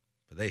wanted.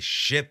 But they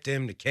shipped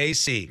him to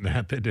KC.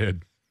 That they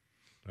did.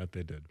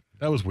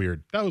 That was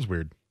weird.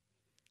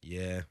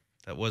 Yeah,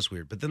 that was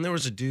weird. But then there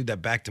was a dude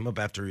that backed him up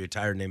after he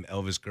retired named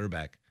Elvis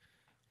Gerback.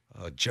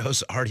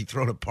 Joe's already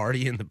thrown a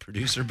party in the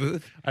producer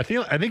booth. I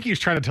think he's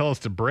trying to tell us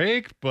to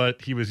break,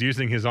 but he was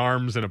using his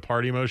arms in a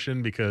party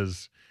motion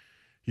because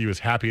he was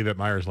happy that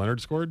Myers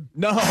Leonard scored.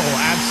 No,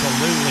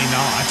 absolutely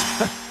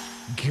not.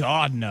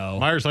 God, no.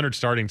 Myers Leonard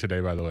starting today,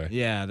 by the way.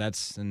 Yeah,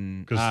 that's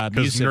an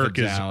because Nurk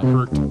is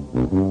hurt.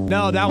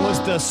 No, that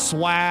was the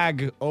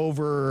swag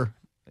over,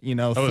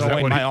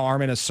 throwing my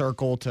arm in a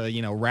circle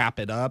to, wrap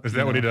it up. Is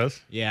that what he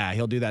does? Yeah,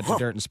 he'll do that to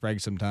Dirt and Sprague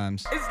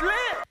sometimes. It's lit.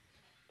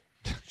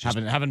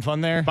 Having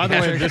fun there? By the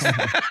way,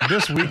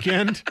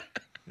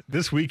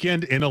 this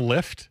weekend in a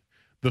lift,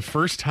 the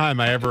first time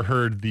I ever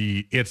heard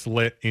the "It's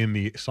Lit" in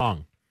the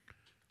song.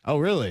 Oh,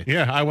 really?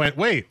 Yeah, I went,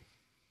 wait,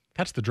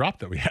 that's the drop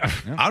that we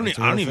have. Yeah, I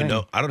don't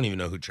even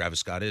know who Travis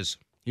Scott is.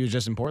 He was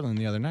just in Portland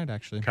the other night,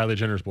 actually. Kylie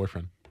Jenner's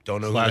boyfriend. Don't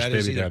know / who that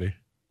is baby either. daddy.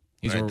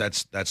 He's right,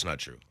 that's not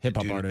true. Hip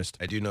hop artist.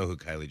 I do know who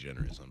Kylie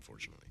Jenner is,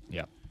 unfortunately.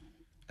 Yeah.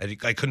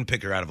 I couldn't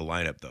pick her out of a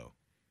lineup though.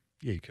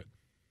 Yeah, you could.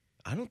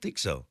 I don't think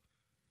so.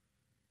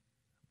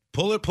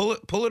 Pull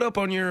it up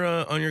on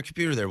your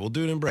computer there. We'll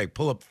do it in break.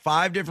 Pull up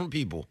 5 different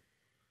people.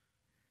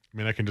 I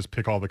mean, I can just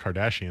pick all the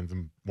Kardashians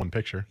in one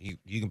picture.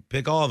 You can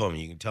pick all of them.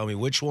 You can tell me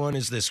which one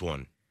is this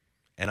one.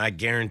 And I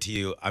guarantee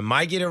you, I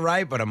might get it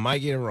right, but I might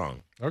get it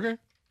wrong. Okay.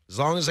 As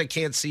long as I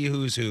can't see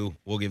who's who,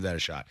 we'll give that a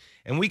shot.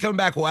 And we come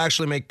back, we'll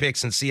actually make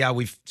picks and see how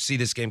we see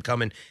this game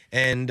coming.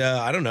 And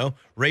I don't know,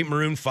 rate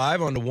Maroon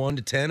 5 on to 1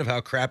 to 10 of how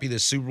crappy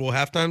this Super Bowl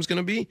halftime is going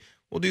to be.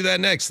 We'll do that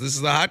next. This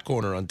is the Hot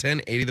Corner on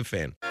 1080 The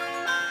Fan.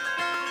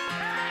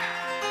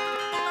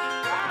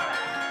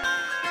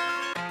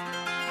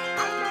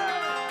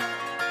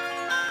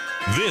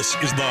 This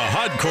is the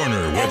Hot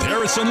Corner with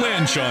Harrison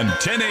Lynch on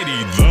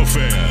 1080 The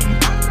Fan.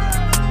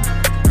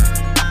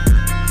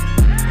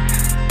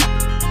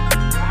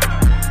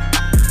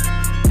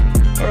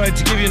 All right,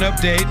 to give you an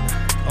update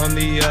on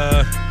the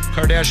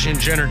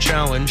Kardashian-Jenner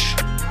challenge,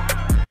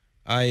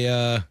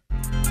 I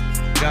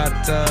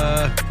got,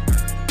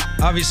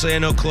 obviously I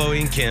know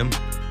Khloe and Kim.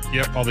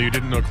 Yep, although you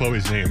didn't know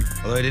Chloe's name.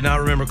 Although I did not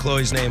remember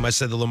Khloe's name, I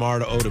said the Lamar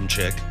to Odom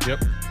chick.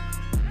 Yep.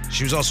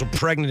 She was also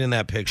pregnant in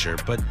that picture,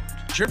 but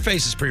her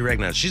face is pretty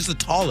recognized. She's the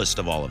tallest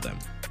of all of them.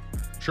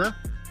 Sure.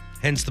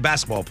 Hence the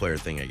basketball player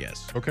thing, I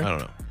guess. Okay. I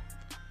don't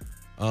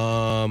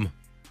know.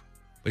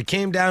 But it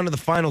came down to the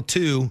final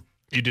 2.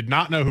 You did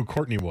not know who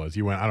Courtney was.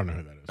 You went, I don't know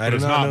who that is. I do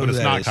not know but who it's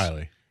that not is.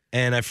 Kylie.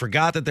 And I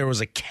forgot that there was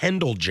a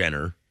Kendall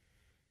Jenner,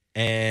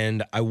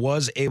 and I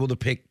was able to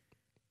pick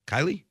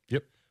Kylie.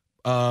 Yep.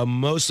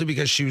 Mostly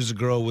because she was the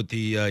girl with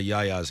the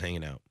yayas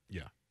hanging out.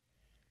 Yeah.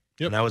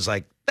 Yep. And I was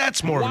like,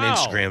 that's more of an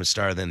Instagram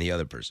star than the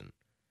other person.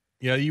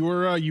 Yeah, you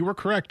were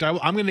correct.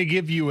 I'm going to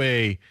give you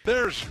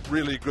There's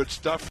really good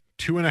stuff.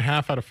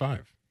 2.5 out of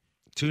 5.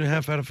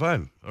 2.5 out of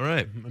 5. All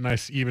right. A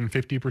nice even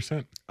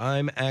 50%.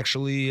 I'm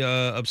actually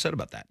upset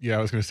about that. Yeah,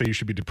 I was going to say you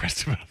should be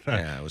depressed about that.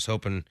 Yeah, I was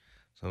hoping.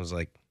 So I was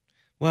like,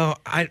 well,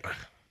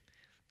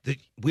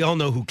 we all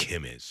know who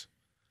Kim is.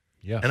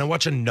 Yeah. And I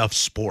watch enough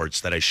sports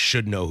that I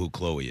should know who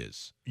Khloe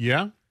is.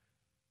 Yeah?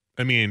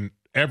 I mean,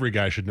 every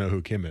guy should know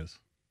who Kim is.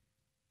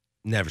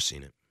 Never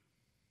seen it.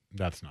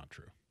 That's not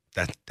true.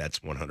 That's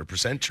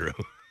 100% true.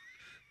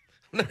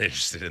 I'm not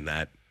interested in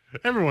that.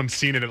 Everyone's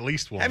seen it at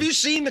least once. Have you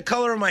seen the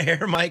color of my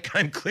hair, Mike?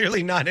 I'm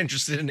clearly not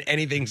interested in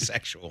anything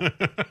sexual.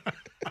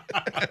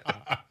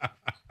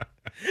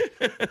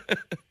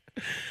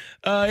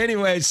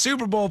 Anyway,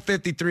 Super Bowl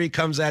 53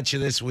 comes at you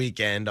this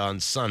weekend on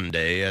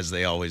Sunday, as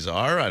they always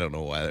are. I don't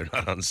know why they're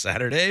not on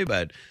Saturday,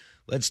 but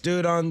let's do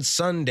it on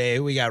Sunday.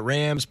 We got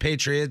Rams,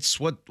 Patriots.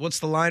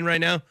 What's the line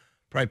right now?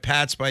 Probably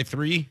Pats by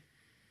 3.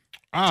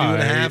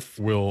 2.5?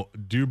 Will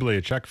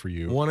double check for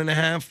you.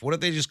 1.5? What if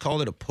they just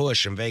called it a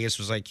push and Vegas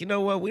was like, you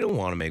know what? We don't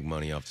want to make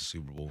money off the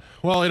Super Bowl.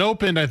 Well, it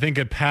opened, I think,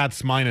 at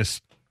Pats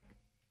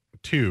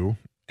 -2,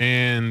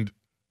 and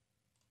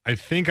I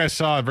think I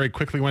saw it very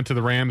quickly went to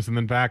the Rams and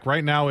then back.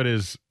 Right now, it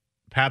is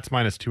Pats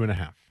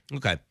 -2.5.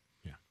 Okay.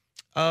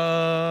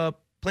 Yeah.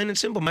 Plain and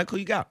simple, Michael,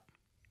 you got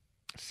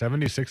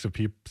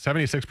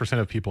 76%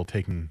 of people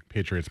taking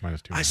Patriots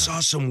 -2.5. I saw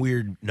some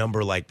weird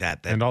number like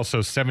that. And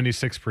also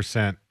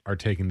 76% are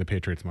taking the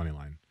Patriots money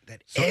line.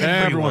 So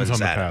everyone's everyone's on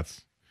the at it.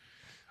 Pats.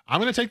 I'm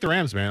going to take the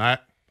Rams, man.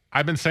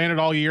 I've been saying it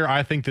all year.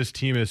 I think this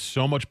team is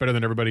so much better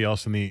than everybody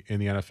else in the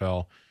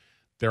NFL.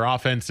 Their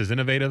offense is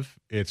innovative.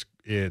 It's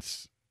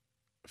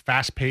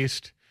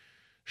fast-paced.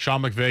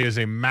 Sean McVay is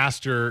a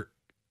master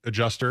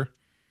adjuster,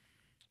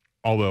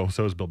 although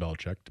so is Bill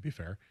Belichick, to be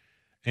fair.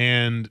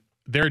 And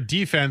their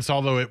defense,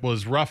 although it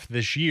was rough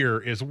this year,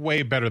 is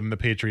way better than the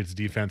Patriots'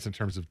 defense in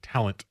terms of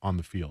talent on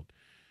the field.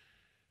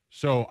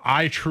 So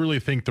I truly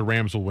think the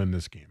Rams will win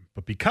this game.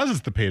 But because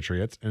it's the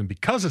Patriots and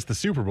because it's the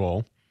Super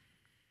Bowl,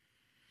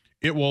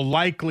 it will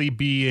likely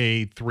be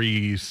a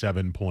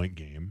 3-7 point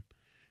game.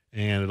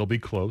 And it'll be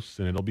close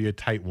and it'll be a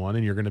tight one.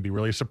 And you're going to be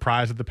really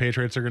surprised that the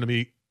Patriots are going to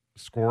be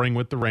scoring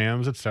with the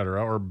Rams, et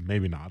cetera, or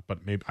maybe not,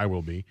 but maybe I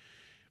will be.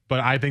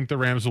 But I think the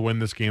Rams will win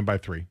this game by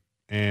 3.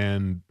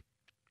 And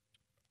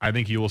I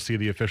think you will see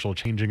the official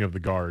changing of the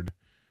guard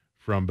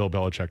from Bill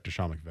Belichick to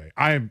Sean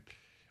McVay.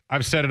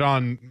 I've said it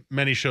on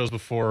many shows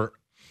before.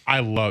 I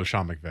love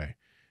Sean McVay.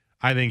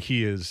 I think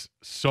he is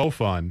so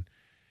fun.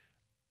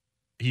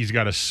 He's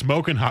got a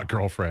smoking hot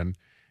girlfriend.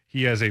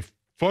 He has a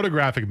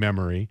photographic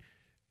memory,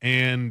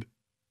 and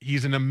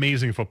he's an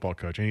amazing football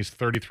coach. And he's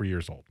 33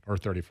 years old, or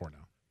 34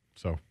 now.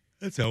 So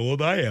that's how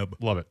old I am.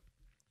 Love it.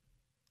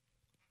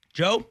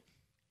 Joe?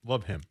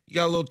 Love him. You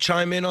got a little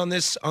chime in on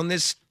this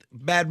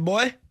bad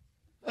boy?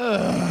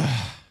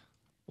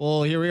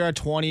 Well, here we are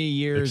 20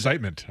 years.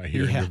 Excitement, I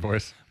hear in your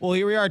voice. Well,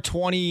 here we are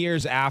 20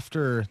 years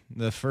after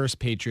the first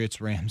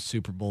Patriots-Rams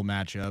Super Bowl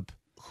matchup.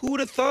 Who would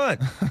have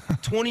thought?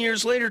 20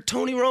 years later,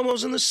 Tony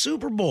Romo's in the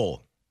Super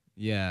Bowl.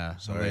 Yeah.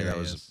 Sorry, that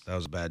was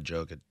a bad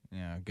joke.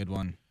 Yeah, good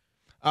one.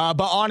 But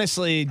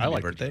honestly, I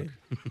like birthday.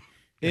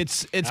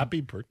 It's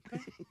happy birthday.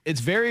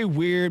 It's very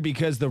weird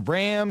because the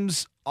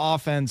Rams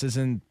offense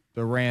isn't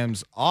the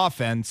Rams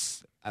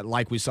offense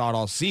like we saw it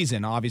all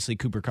season. Obviously,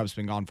 Cooper Kupp's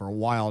been gone for a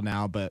while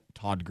now, but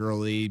Todd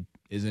Gurley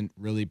isn't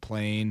really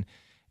playing.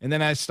 And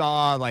then I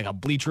saw like a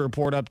Bleacher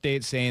Report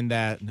update saying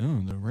that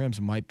no, the Rams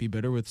might be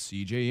better with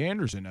C.J.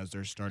 Anderson as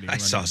their starting running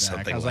back. I saw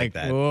something I was like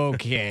like, that.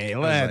 okay,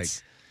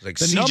 let's. Like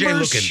the CJ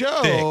numbers looking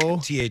show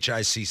thick,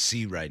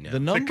 THICC right now. The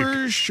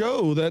numbers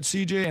show that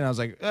CJ, and I was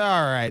like, all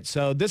right.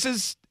 So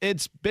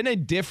it's been a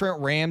different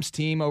Rams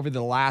team over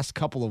the last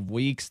couple of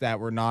weeks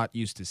that we're not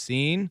used to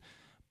seeing,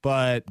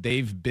 but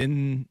they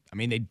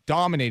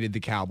dominated the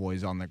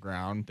Cowboys on the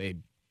ground. They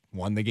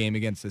won the game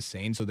against the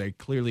Saints, so they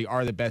clearly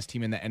are the best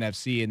team in the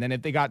NFC. And then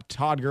if they got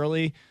Todd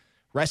Gurley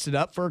rested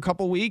up for a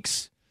couple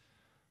weeks,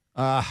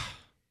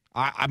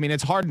 I mean,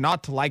 it's hard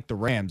not to like the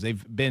Rams.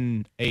 They've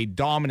been a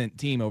dominant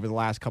team over the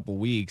last couple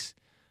weeks,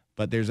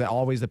 but there's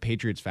always the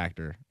Patriots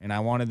factor. And I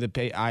wanted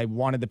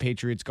the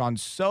Patriots gone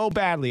so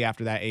badly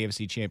after that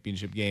AFC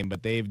Championship game,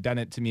 but they've done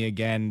it to me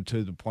again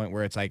to the point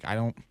where it's like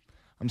I'm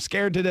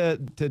scared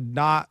to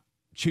not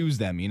choose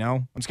them, you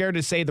know? I'm scared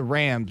to say the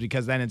Rams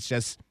because then it's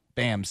just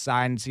bam,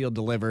 signed, sealed,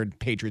 delivered,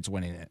 Patriots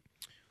winning it.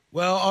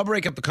 Well, I'll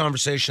break up the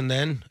conversation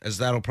then, as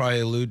that'll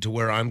probably allude to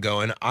where I'm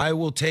going. I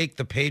will take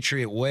the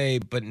Patriot way,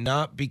 but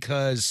not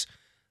because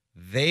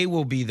they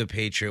will be the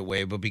Patriot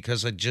way, but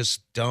because I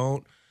just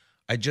don't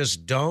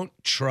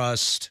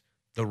trust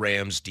the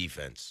Rams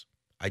defense.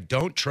 I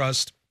don't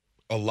trust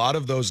a lot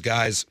of those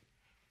guys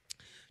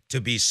to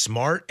be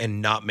smart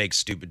and not make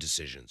stupid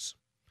decisions.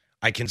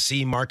 I can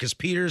see Marcus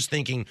Peters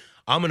thinking,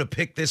 I'm going to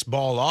pick this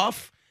ball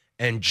off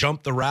and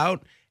jump the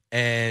route,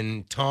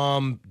 and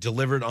Tom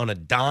delivered on a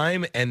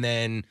dime, and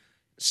then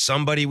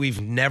somebody we've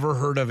never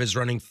heard of is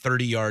running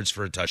 30 yards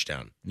for a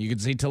touchdown. You can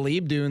see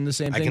Talib doing the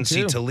same thing, I can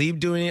see too. Talib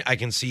doing it. I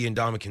can see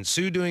Ndamukong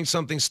Suh doing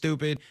something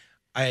stupid.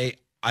 I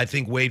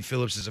think Wade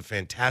Phillips is a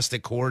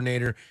fantastic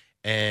coordinator,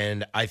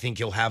 and I think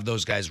he'll have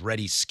those guys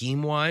ready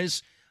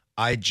scheme-wise.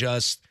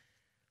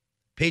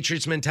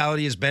 Patriots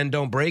mentality is bend,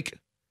 don't break.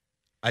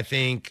 I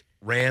think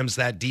Rams,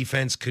 that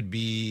defense could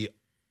be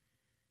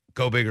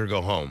go big or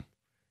go home.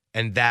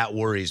 And that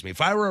worries me.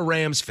 If I were a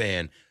Rams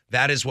fan,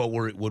 that is what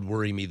would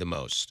worry me the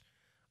most.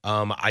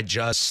 I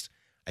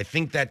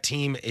think that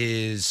team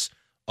is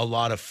a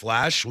lot of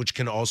flash, which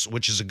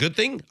is a good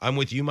thing. I'm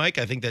with you, Mike.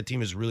 I think that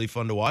team is really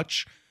fun to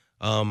watch.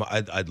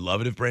 I'd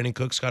love it if Brandon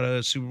Cooks got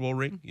a Super Bowl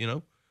ring,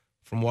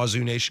 from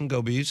Wazoo Nation.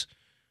 Go Bees.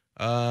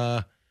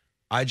 I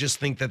just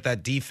think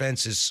that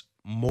defense is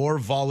more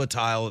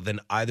volatile than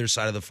either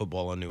side of the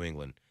football on New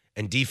England.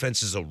 And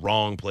defense is a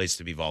wrong place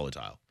to be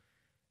volatile.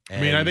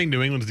 I think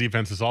New England's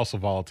defense is also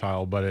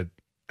volatile, but it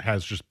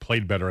has just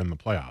played better in the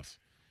playoffs.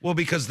 Well,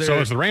 because so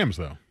is the Rams,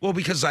 though. Well,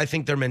 because I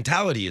think their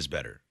mentality is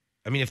better.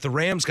 I mean, if the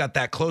Rams got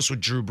that close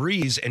with Drew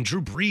Brees, and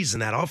Drew Brees in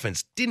that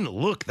offense didn't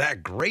look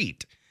that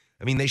great.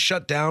 I mean, they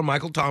shut down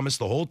Michael Thomas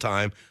the whole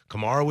time.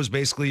 Kamara was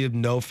basically a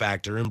no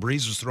factor, and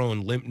Brees was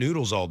throwing limp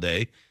noodles all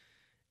day.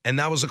 And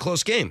that was a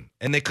close game,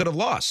 and they could have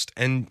lost.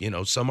 And,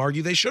 some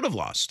argue they should have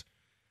lost.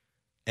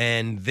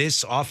 And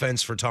this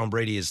offense for Tom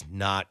Brady is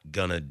not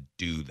going to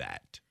do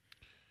that.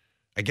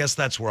 I guess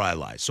that's where I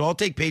lie. So I'll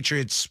take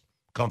Patriots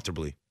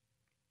comfortably.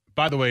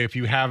 By the way, if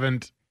you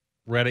haven't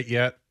read it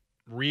yet,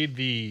 read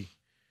the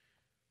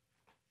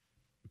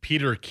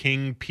Peter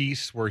King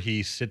piece where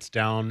he sits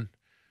down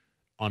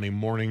on a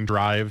morning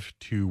drive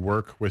to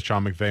work with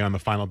Sean McVay on the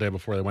final day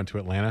before they went to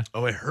Atlanta.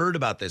 Oh, I heard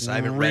about this. I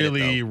haven't read it,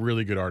 though.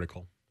 Really good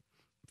article.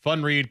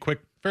 Fun read,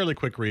 fairly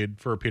quick read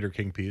for a Peter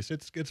King piece.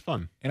 It's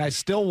fun. And I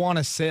still want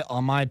to sit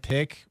on my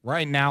pick.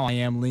 Right now, I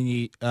am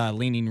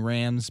leaning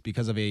Rams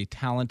because of a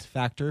talent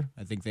factor.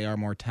 I think they are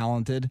more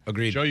talented.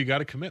 Agreed. Joe, you got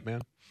to commit,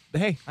 man.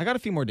 Hey, I got a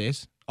few more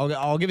days.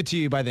 I'll give it to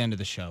you by the end of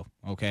the show,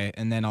 okay?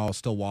 And then I'll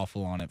still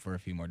waffle on it for a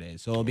few more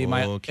days. So it'll be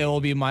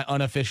my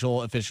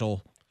unofficial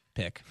official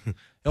pick.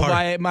 It'll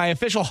be my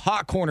official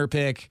hot corner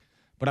pick,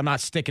 but I'm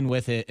not sticking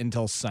with it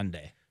until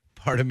Sunday.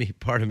 Part of me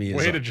is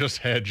way to just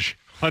hedge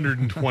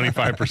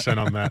 125%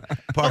 on that.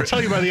 I'll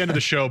tell you by the end of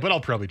the show, but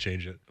I'll probably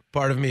change it.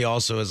 Part of me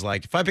also is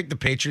like, if I pick the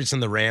Patriots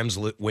and the Rams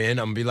win,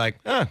 I'm gonna be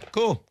like,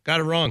 cool, got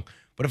it wrong.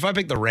 But if I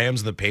pick the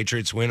Rams and the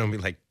Patriots win, I'm gonna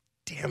be like,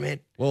 damn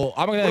it. Well,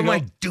 what am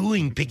I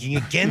doing picking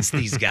against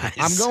these guys?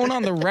 I'm going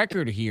on the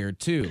record here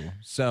too.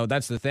 So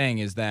that's the thing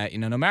is that,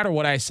 no matter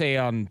what I say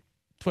on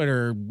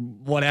Twitter,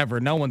 whatever,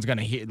 no one's going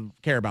to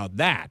care about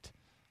that.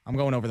 I'm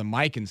going over the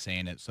mic and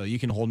saying it, so you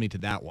can hold me to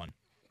that one.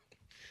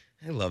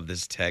 I love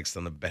this text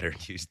on the Better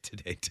News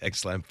Today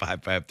text line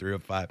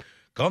 55305.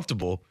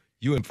 Comfortable?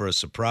 You in for a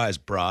surprise,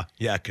 brah.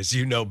 Yeah, because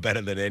you know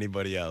better than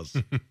anybody else.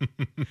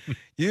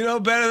 You know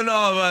better than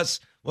all of us.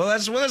 Well,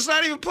 let's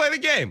not even play the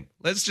game.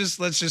 Let's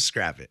just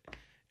scrap it.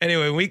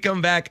 Anyway, when we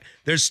come back,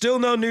 there's still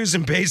no news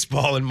in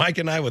baseball, and Mike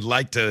and I would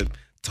like to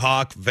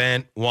talk,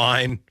 vent,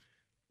 whine,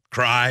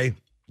 cry,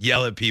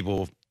 yell at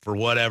people for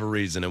whatever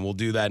reason, and we'll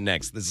do that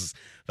next. This is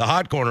the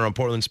Hot Corner on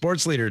Portland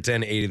Sports Leader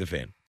 1080 The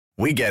Fan.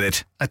 We get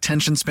it.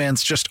 Attention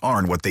spans just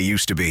aren't what they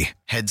used to be.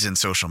 Heads in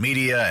social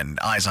media and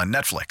eyes on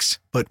Netflix.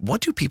 But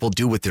what do people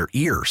do with their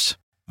ears?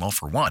 Well,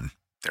 for one,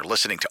 they're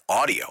listening to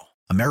audio.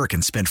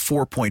 Americans spend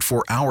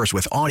 4.4 hours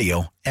with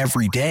audio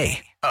every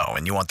day. Oh,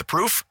 and you want the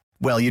proof?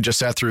 Well, you just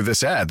sat through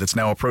this ad that's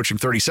now approaching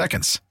 30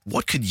 seconds.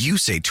 What could you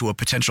say to a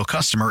potential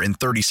customer in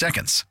 30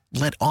 seconds?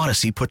 Let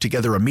Odyssey put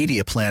together a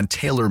media plan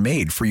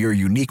tailor-made for your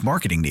unique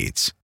marketing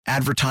needs.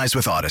 Advertise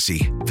with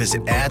Odyssey.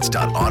 Visit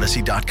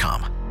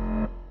ads.odyssey.com.